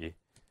hierarchy.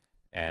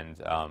 And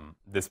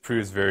this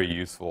proves very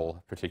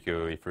useful,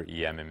 particularly for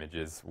EM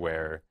images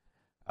where,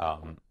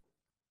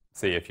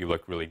 say, if you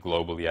look really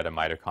globally at a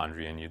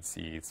mitochondrion, you'd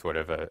see sort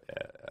of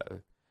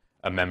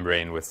a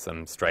membrane with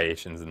some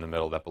striations in the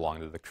middle that belong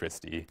to the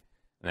cristae.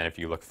 And then if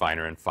you look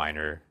finer and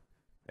finer,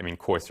 I mean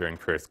coarser and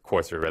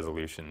coarser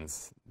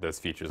resolutions, those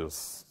features will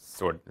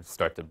sort of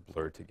start to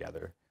blur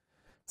together.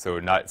 So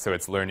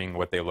it's learning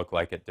what they look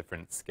like at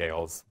different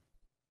scales.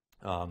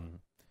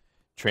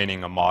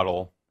 Training a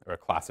model or a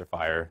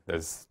classifier,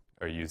 those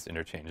are used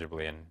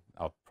interchangeably, and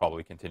I'll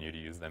probably continue to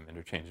use them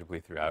interchangeably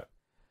throughout.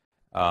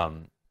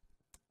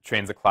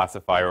 Trains a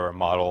classifier or a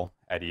model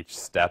at each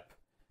step.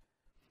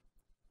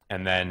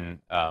 And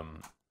then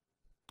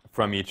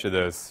from each of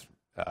those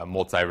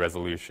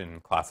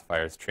multi-resolution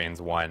classifiers,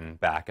 trains one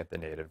back at the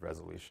native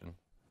resolution.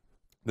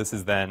 This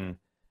is then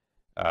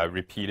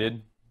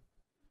repeated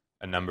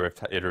a number of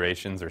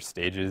iterations or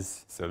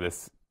stages. So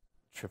this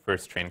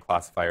first trained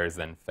classifier is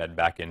then fed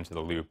back into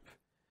the loop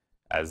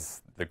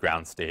as the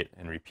ground state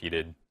and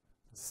repeated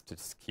to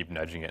just keep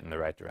nudging it in the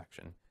right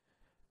direction.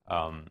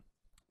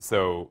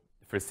 So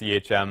for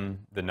CHM,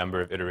 the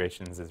number of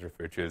iterations is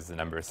referred to as the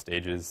number of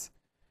stages,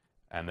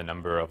 and the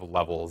number of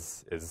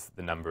levels is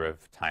the number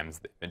of times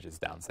the image is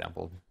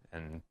downsampled.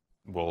 And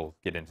we'll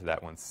get into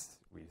that once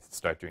we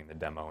start doing the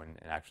demo and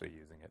actually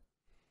using it.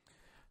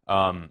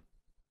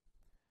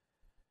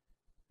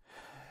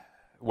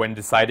 When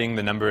deciding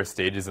the number of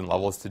stages and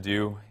levels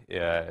to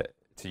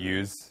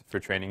use for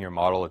training your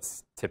model,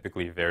 it's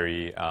typically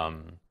very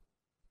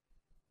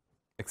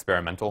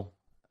experimental.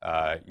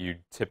 You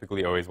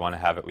typically always want to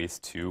have at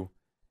least 2.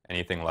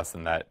 Anything less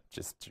than that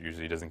just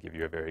usually doesn't give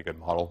you a very good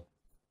model.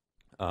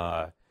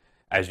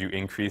 As you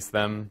increase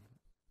them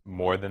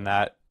more than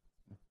that,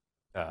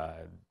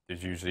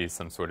 there's usually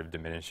some sort of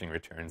diminishing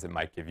returns. It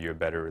might give you a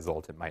better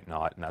result, it might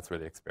not, and that's where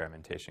the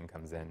experimentation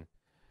comes in.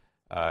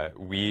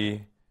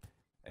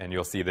 And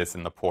you'll see this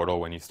in the portal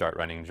when you start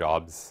running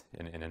jobs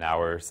in an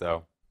hour or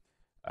so.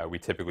 We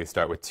typically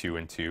start with 2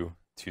 and 2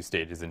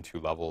 stages and 2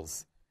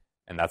 levels.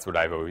 And that's what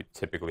I've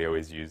typically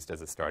always used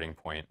as a starting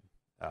point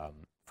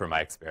for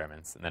my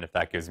experiments. And then if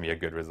that gives me a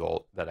good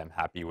result that I'm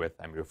happy with,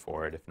 I move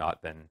forward. If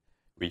not, then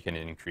we can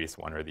increase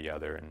one or the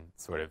other and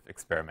sort of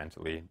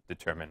experimentally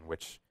determine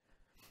which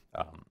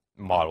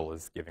model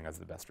is giving us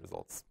the best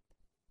results.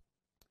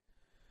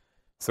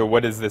 So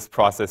what does this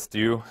process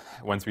do?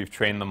 Once we've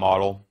trained the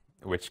model,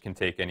 which can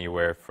take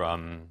anywhere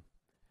from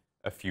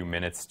a few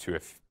minutes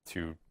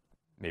to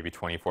maybe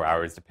 24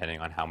 hours, depending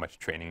on how much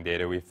training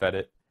data we fed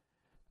it.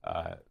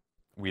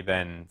 We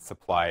then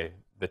supply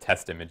the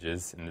test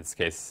images. In this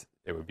case,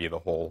 it would be the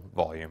whole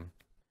volume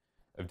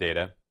of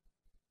data.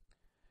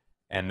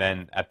 And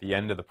then at the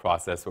end of the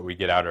process, what we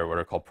get out are what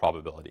are called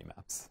probability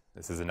maps.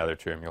 This is another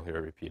term you'll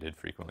hear repeated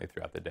frequently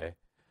throughout the day.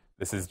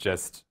 This is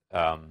just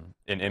an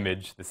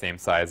image the same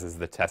size as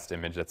the test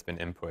image that's been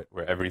input,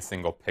 where every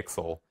single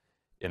pixel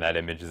in that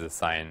image is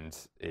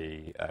assigned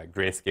a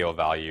grayscale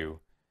value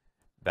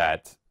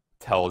that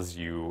tells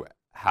you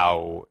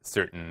how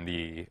certain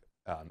the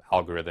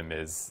algorithm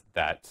is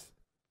that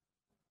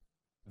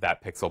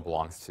that pixel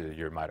belongs to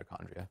your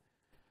mitochondria.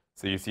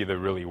 So you see the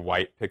really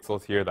white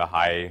pixels here, the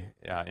high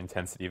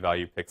intensity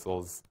value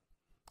pixels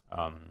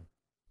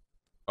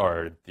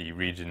are the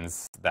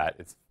regions that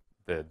it's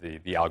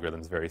the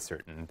algorithm's very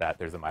certain that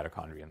there's a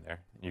mitochondria in there.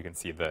 You can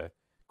see the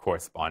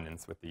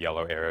correspondence with the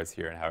yellow arrows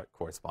here and how it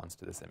corresponds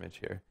to this image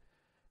here.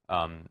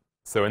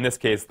 So in this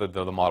case, the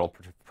model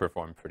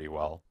performed pretty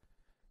well.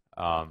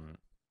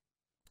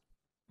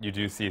 You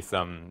do see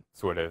some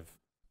sort of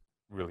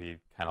really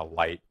kind of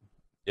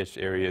light-ish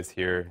areas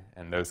here,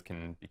 and those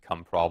can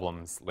become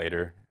problems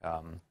later.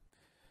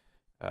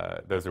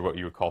 Those are what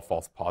you would call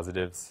false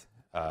positives.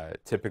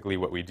 Typically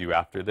what we do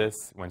after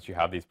this, once you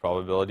have these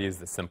probabilities,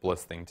 the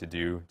simplest thing to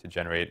do to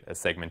generate a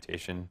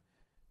segmentation,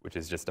 which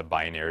is just a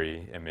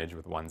binary image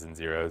with 1s and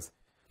 0s,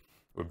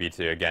 would be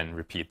to, again,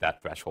 repeat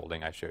that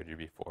thresholding I showed you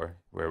before,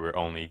 where we're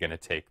only going to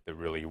take the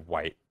really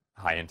white,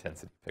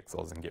 high-intensity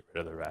pixels and get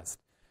rid of the rest.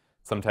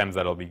 Sometimes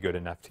that'll be good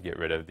enough to get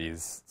rid of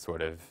these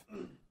sort of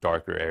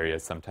darker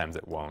areas. Sometimes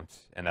it won't.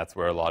 And that's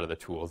where a lot of the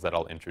tools that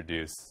I'll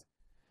introduce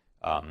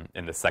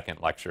in the second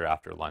lecture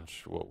after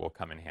lunch will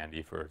come in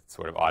handy for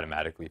sort of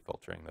automatically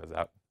filtering those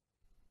out.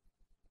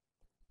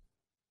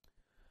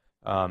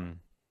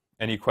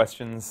 Any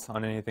questions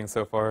on anything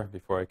so far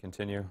before I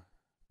continue?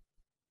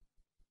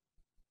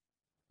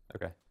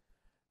 Okay.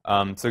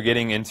 So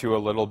getting into a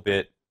little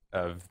bit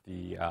of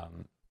the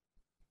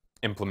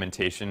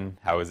implementation.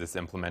 How is this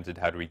implemented?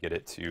 How do we get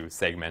it to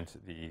segment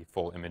the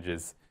full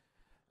images?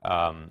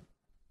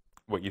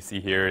 What you see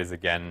here is,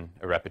 again,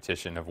 a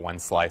repetition of one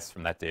slice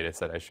from that data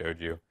set I showed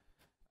you,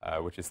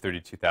 which is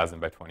 32,000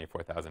 by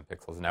 24,000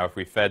 pixels. Now, if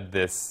we fed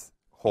this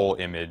whole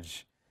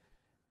image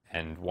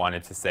and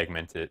wanted to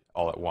segment it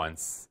all at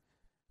once,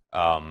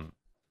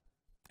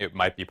 it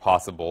might be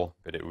possible,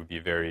 but it would be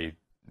very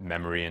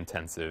memory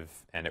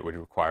intensive and it would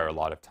require a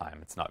lot of time.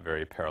 It's not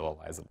very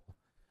parallelizable.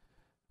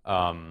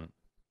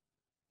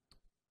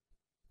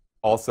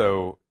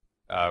 Also,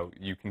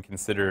 you can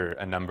consider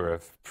a number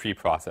of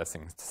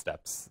pre-processing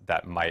steps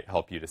that might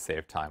help you to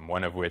save time,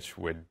 one of which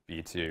would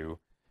be to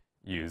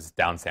use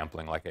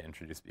downsampling like I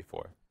introduced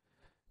before.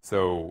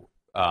 So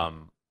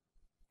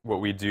what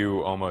we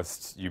do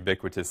almost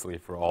ubiquitously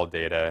for all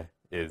data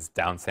is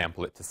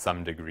downsample it to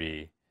some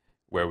degree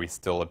where we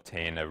still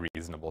obtain a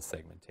reasonable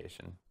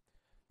segmentation.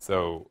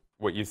 So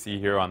what you see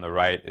here on the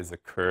right is a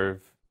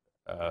curve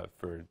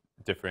for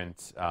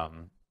different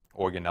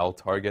organelle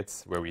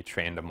targets where we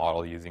trained a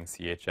model using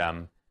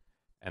CHM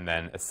and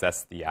then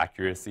assess the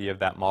accuracy of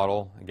that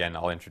model. Again,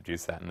 I'll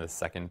introduce that in the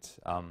second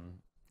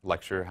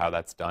lecture, how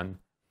that's done.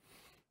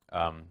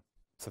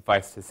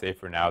 Suffice to say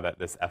for now that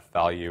this F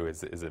value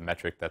is a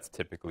metric that's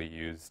typically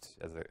used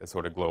as a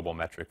sort of global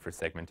metric for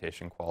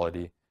segmentation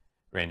quality,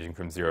 ranging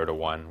from 0 to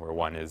 1, where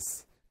 1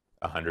 is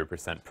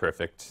 100%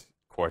 perfect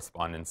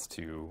correspondence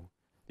to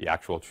the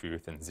actual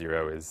truth, and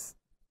 0 is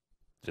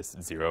just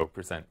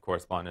 0%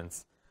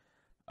 correspondence.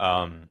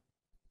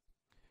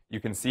 You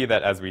can see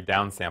that as we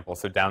downsample,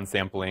 so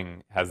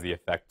downsampling has the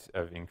effect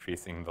of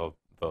increasing the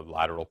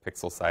lateral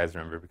pixel size,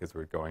 remember, because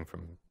we're going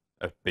from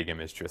a big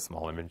image to a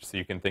small image. So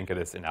you can think of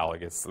this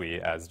analogously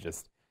as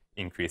just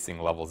increasing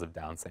levels of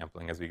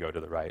downsampling as we go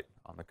to the right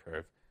on the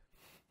curve.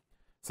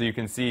 So you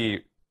can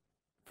see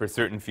for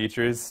certain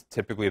features,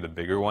 typically the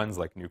bigger ones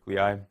like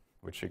nuclei,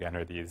 which again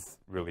are these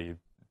really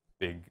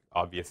big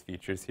obvious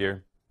features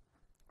here,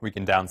 we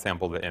can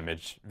downsample the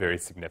image very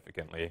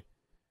significantly.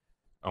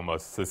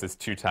 Almost, so this is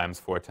 2 times,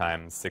 4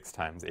 times, 6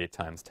 times, 8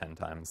 times, 10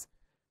 times,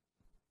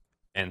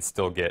 and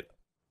still get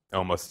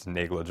almost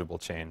negligible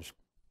change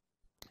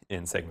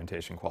in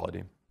segmentation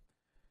quality.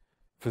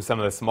 For some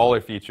of the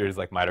smaller features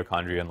like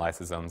mitochondria and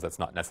lysosomes, that's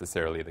not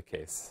necessarily the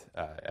case.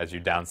 As you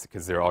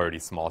because they're already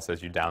small, so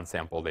as you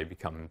downsample, they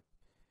become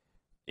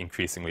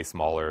increasingly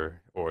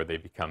smaller, or they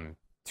become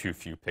too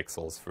few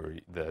pixels for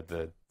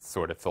the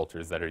sort of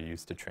filters that are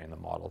used to train the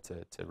model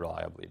to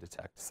reliably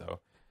detect. So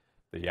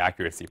the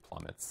accuracy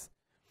plummets.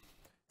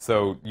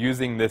 So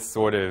using this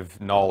sort of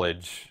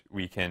knowledge,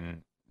 we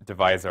can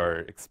devise our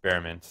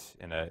experiment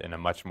in a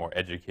much more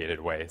educated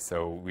way.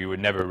 So we would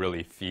never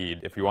really feed,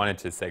 if we wanted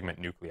to segment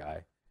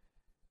nuclei,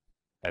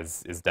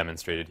 as is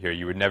demonstrated here,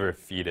 you would never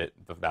feed it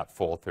that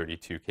full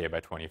 32K by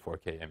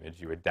 24K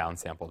image. You would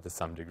downsample to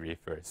some degree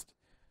first.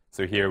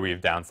 So here we've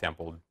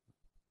downsampled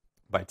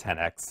by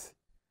 10x.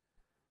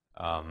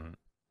 Yeah,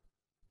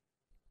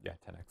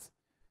 10x.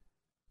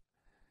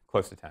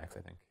 Close to 10x,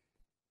 I think.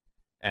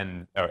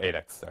 And, or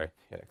 8x, sorry,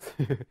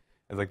 8x.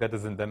 I was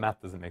like, the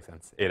math doesn't make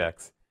sense.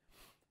 8x.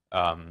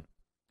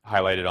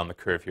 Highlighted on the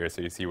curve here,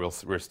 so you see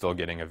we're still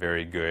getting a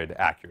very good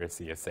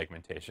accuracy of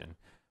segmentation.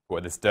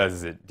 What this does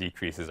is it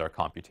decreases our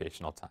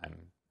computational time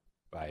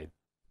by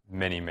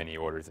many, many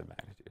orders of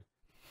magnitude.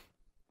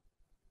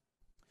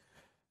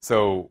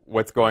 So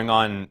what's going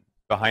on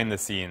behind the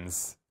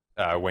scenes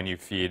when you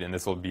feed, and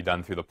this will be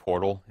done through the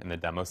portal in the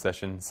demo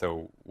session.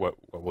 So what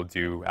we'll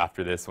do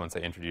after this, once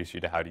I introduce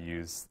you to how to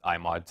use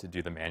iMod to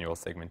do the manual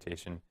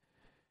segmentation,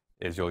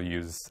 is you'll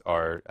use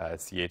our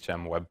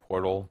CHM web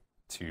portal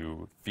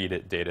to feed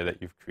it data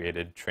that you've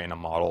created, train a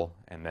model,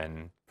 and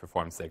then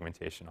perform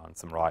segmentation on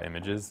some raw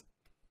images.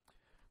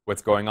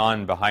 What's going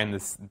on behind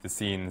the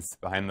scenes,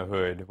 behind the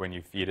hood, when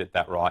you feed it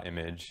that raw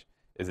image,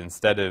 is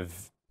instead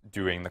of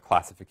doing the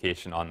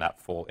classification on that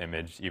full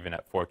image, even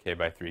at 4K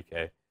by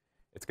 3K,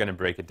 it's going to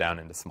break it down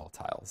into small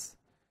tiles.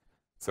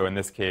 So in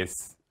this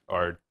case,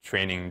 our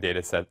training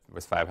data set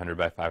was 500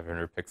 by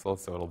 500 pixels,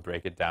 so it'll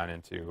break it down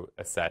into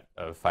a set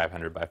of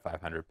 500 by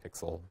 500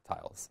 pixel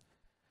tiles.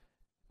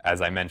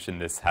 As I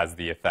mentioned, this has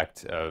the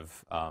effect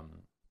of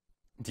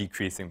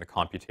decreasing the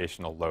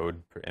computational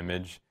load per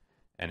image,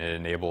 and it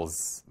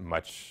enables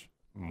much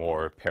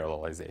more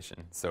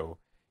parallelization. So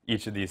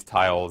each of these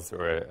tiles,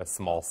 or a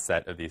small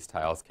set of these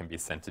tiles, can be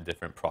sent to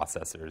different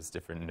processors,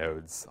 different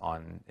nodes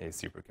on a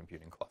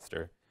supercomputing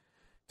cluster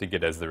to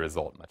get as the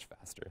result much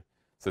faster.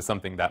 So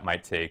something that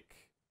might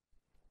take,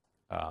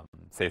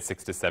 say,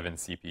 6 to 7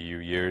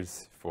 CPU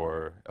years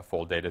for a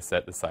full data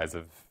set the size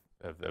of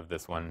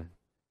this one,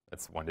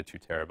 that's 1 to 2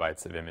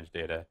 terabytes of image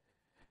data,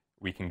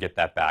 we can get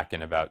that back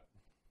in about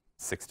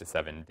 6 to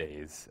 7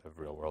 days of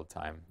real-world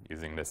time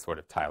using this sort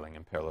of tiling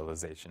and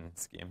parallelization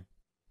scheme.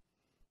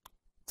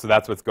 So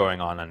that's what's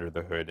going on under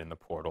the hood in the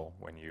portal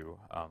when you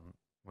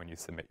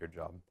submit your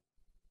job.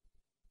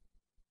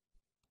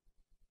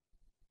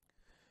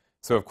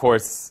 So of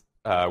course,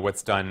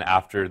 what's done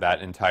after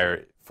that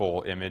entire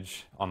full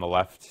image on the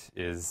left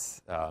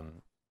is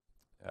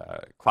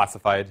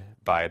classified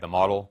by the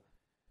model,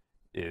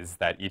 is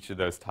that each of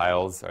those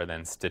tiles are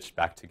then stitched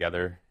back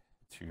together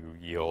to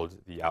yield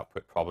the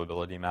output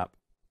probability map,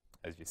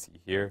 as you see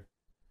here,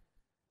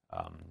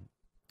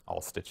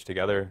 all stitched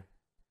together.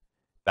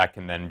 That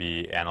can then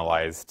be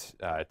analyzed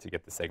to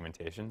get the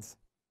segmentations,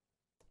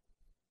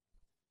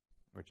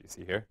 which you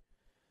see here.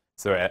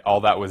 So all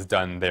that was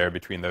done there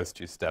between those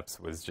two steps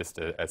was just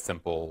a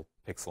simple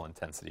pixel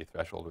intensity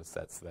threshold was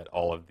set so that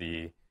all of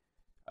the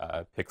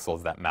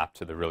pixels that map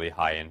to the really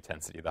high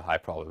intensity, the high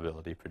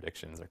probability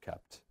predictions are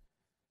kept.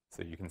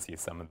 So you can see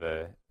some of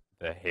the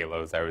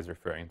halos I was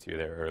referring to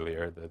there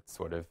earlier, the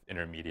sort of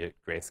intermediate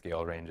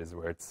grayscale ranges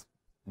where it's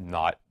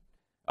not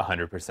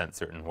 100%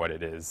 certain what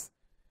it is,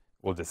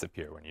 will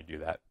disappear when you do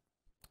that.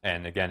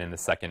 And again, in the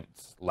second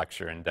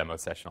lecture and demo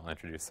session, I'll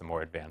introduce some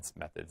more advanced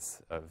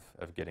methods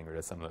of getting rid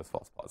of some of those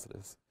false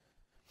positives.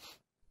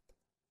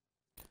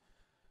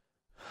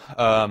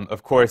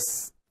 Of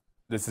course,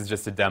 this is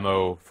just a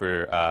demo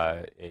for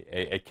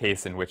a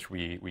case in which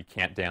we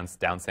can't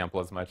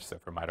downsample as much. So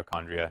for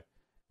mitochondria,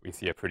 we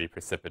see a pretty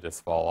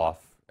precipitous fall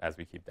off as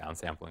we keep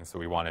downsampling. So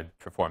we want to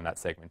perform that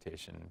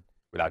segmentation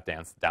without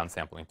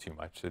downsampling too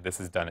much. So this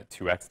is done at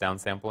 2x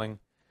downsampling.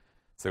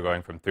 So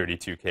going from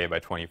 32K by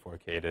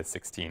 24K to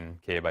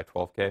 16K by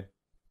 12K.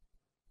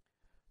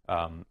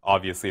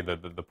 Obviously,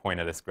 the point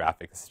of this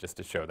graphic is just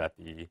to show that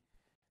the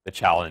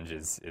challenge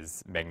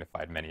is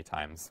magnified many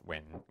times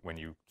when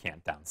you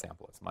can't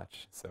downsample as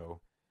much. So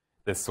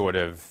this sort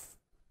of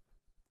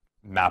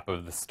map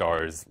of the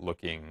stars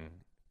looking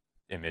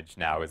image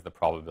now is the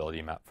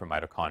probability map for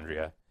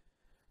mitochondria,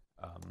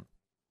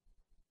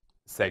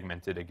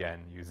 segmented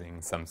again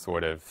using some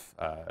sort of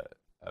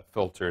a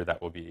filter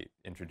that will be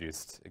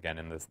introduced again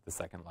in the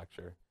second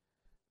lecture.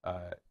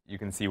 You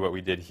can see what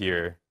we did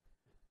here,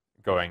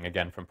 going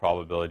again from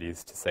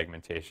probabilities to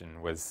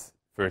segmentation, was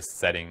first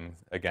setting,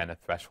 again, a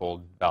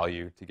threshold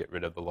value to get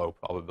rid of the low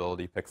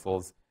probability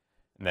pixels,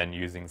 and then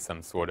using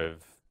some sort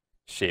of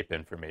shape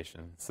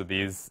information. So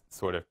these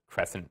sort of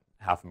crescent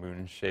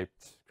moon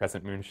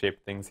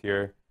shaped things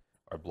here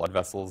are blood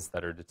vessels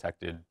that are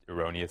detected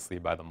erroneously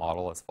by the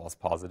model as false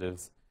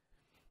positives.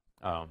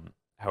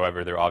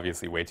 However, they're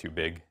obviously way too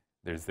big.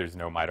 There's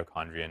no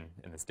mitochondrion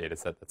in this data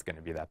set that's going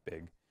to be that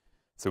big.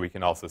 So we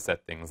can also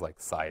set things like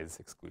size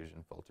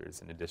exclusion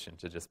filters in addition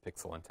to just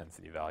pixel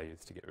intensity values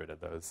to get rid of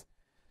those,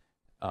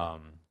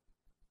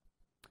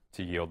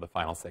 to yield the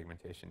final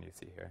segmentation you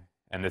see here.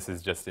 And this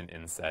is just an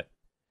inset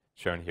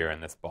shown here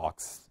in this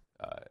box,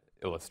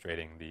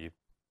 illustrating the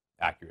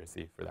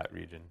accuracy for that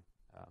region.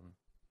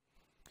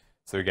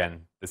 So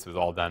again, this was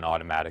all done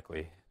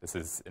automatically. This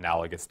is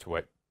analogous to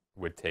what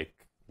would take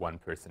one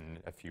person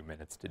a few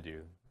minutes to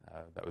do.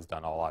 That was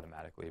done all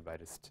automatically by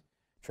just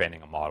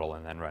training a model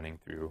and then running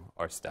through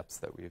our steps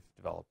that we've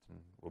developed and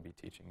we'll be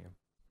teaching you.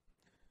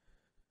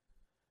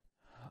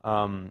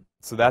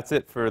 So that's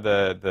it for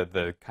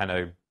the kind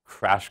of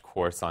crash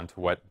course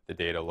onto what the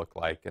data look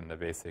like and the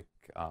basic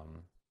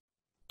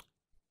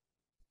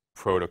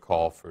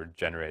protocol for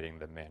generating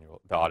the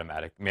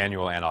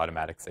manual and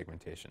automatic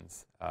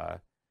segmentations.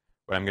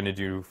 What I'm going to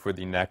do for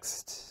the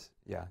next,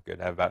 I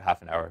have about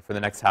half an hour. For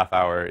the next half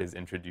hour is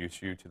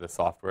introduce you to the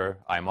software,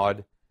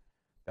 iMod,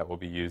 that will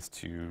be used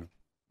to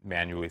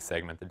manually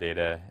segment the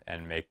data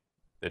and make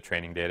the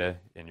training data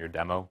in your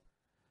demo.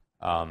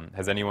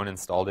 Has anyone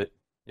installed it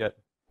yet?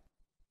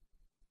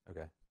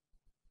 Okay.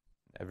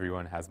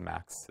 Everyone has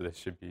Macs, so this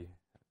should be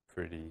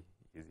pretty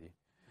easy.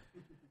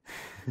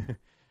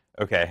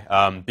 Okay.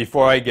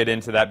 Before I get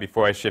into that,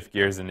 before I shift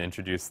gears and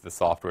introduce the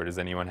software, does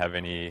anyone have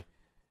any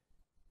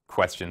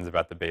questions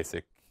about the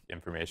basic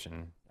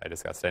information I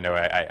discussed? I know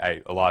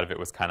a lot of it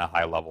was kind of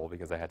high level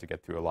because I had to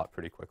get through a lot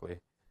pretty quickly.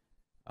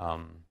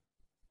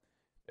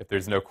 If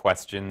there's no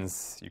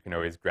questions, you can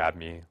always grab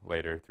me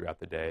later throughout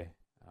the day.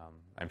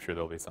 I'm sure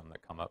there'll be some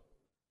that come up.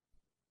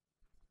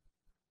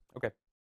 Okay.